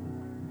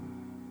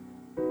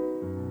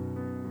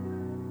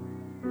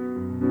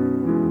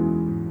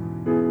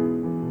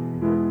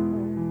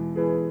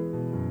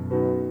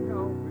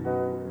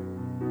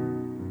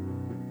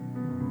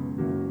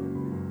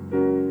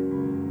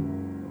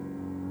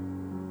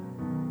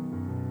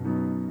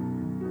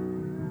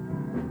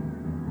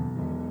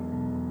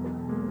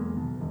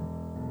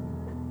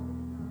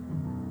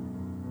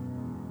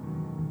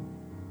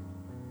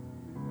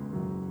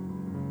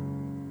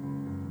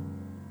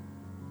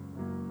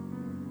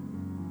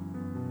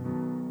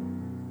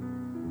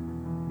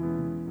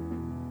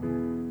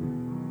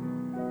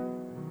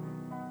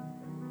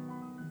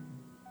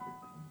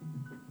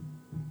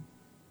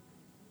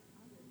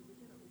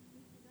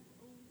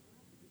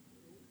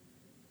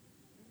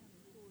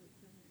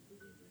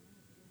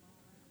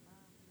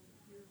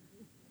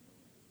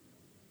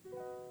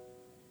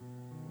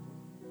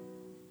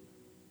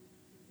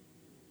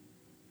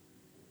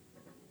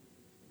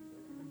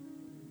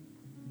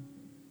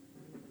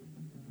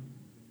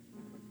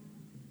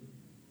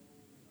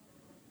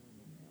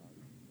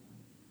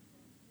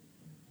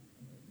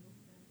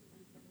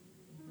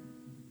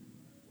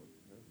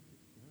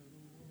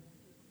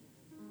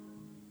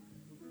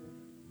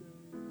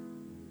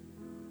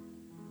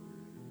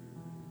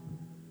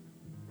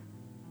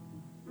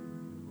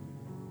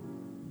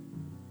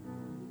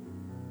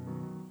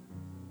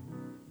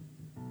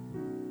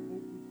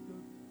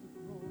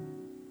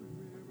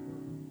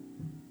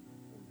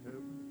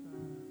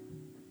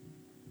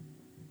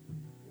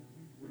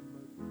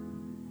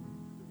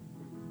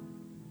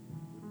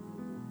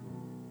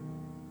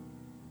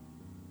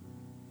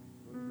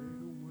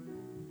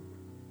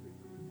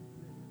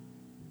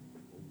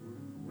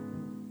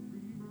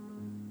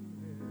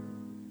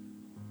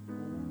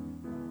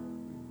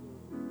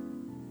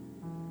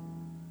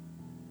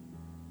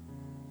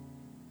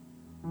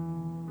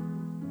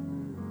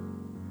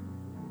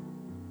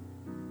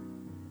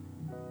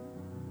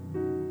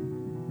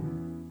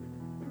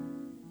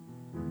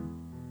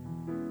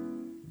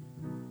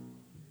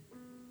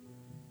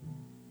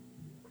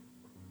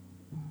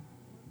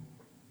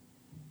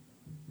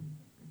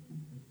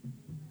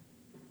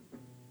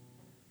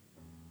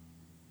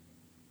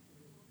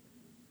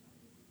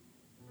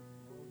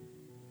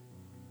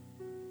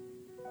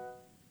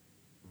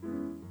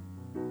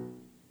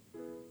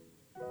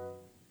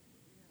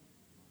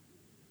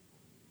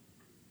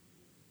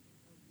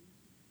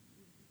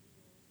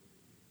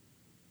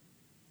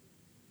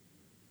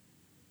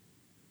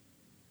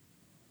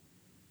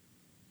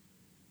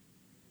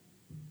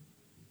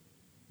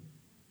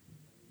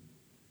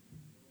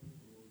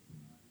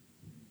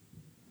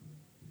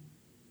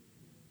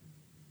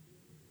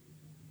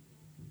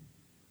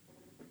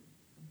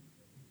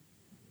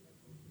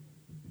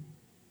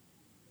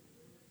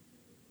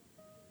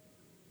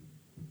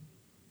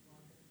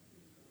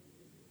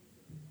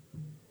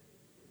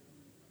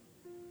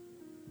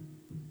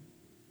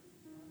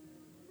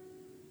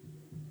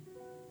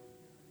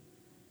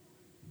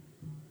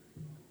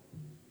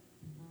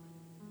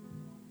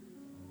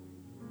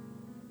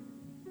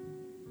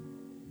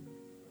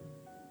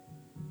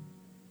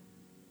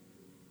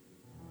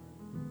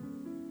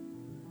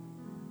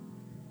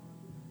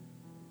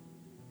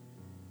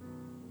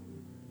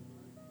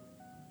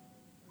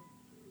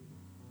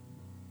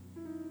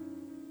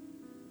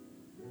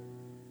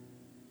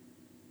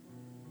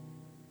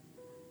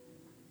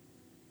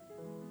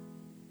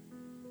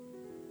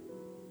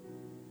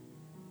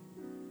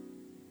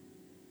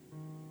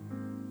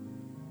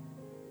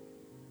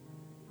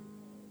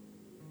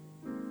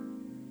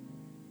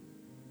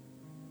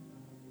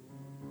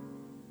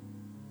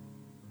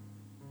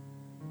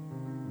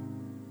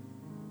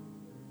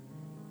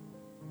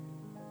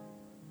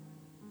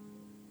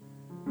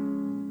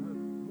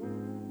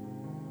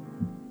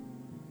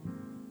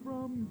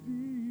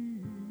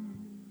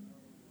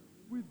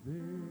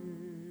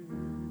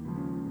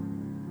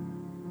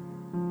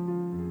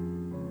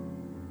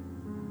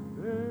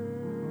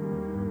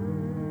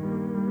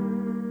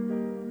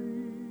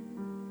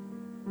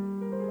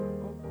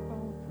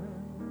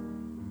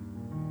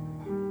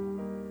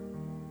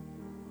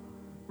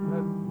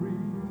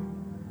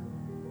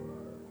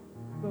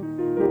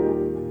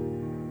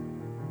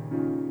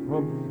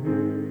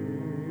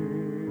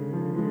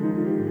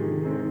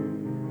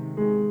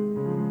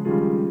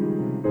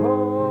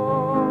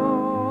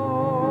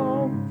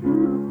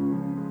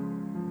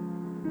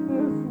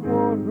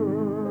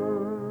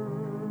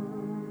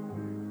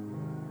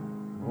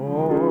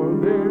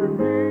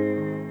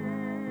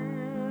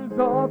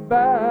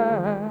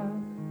 vast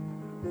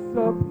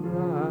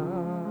supply.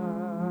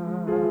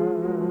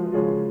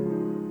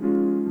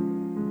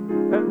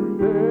 And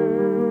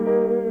there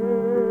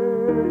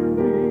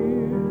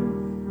is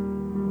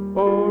a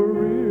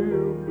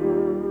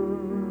river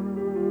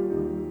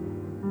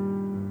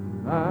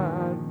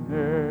that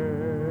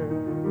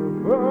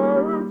never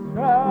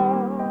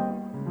shall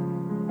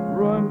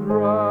run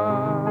dry.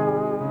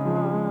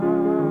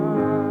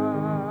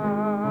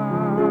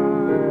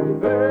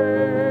 There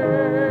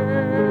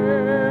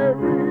is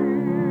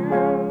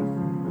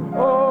a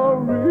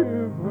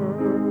river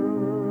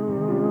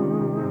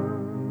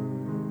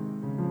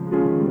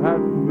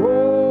that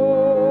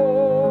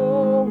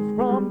flows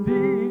from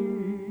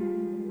deep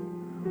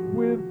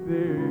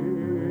within,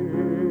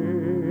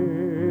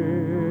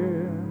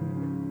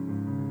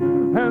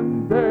 and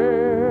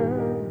there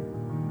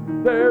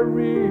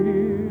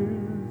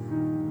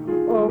is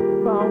a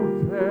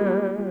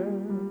fountain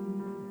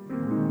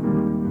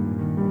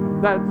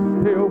that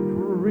still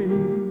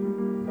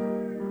frees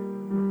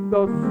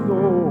the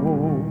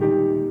soul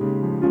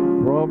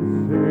from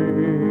sin.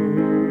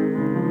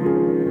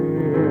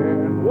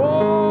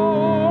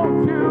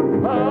 Won't you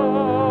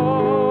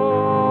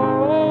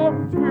come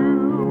to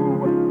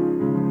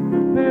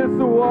this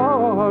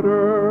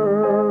water?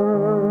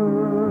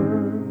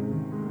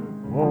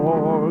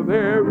 For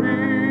there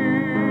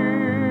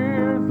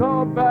is a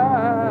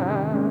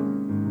vast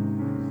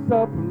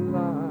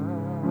supply,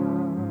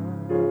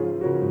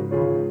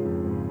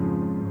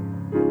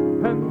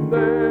 and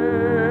there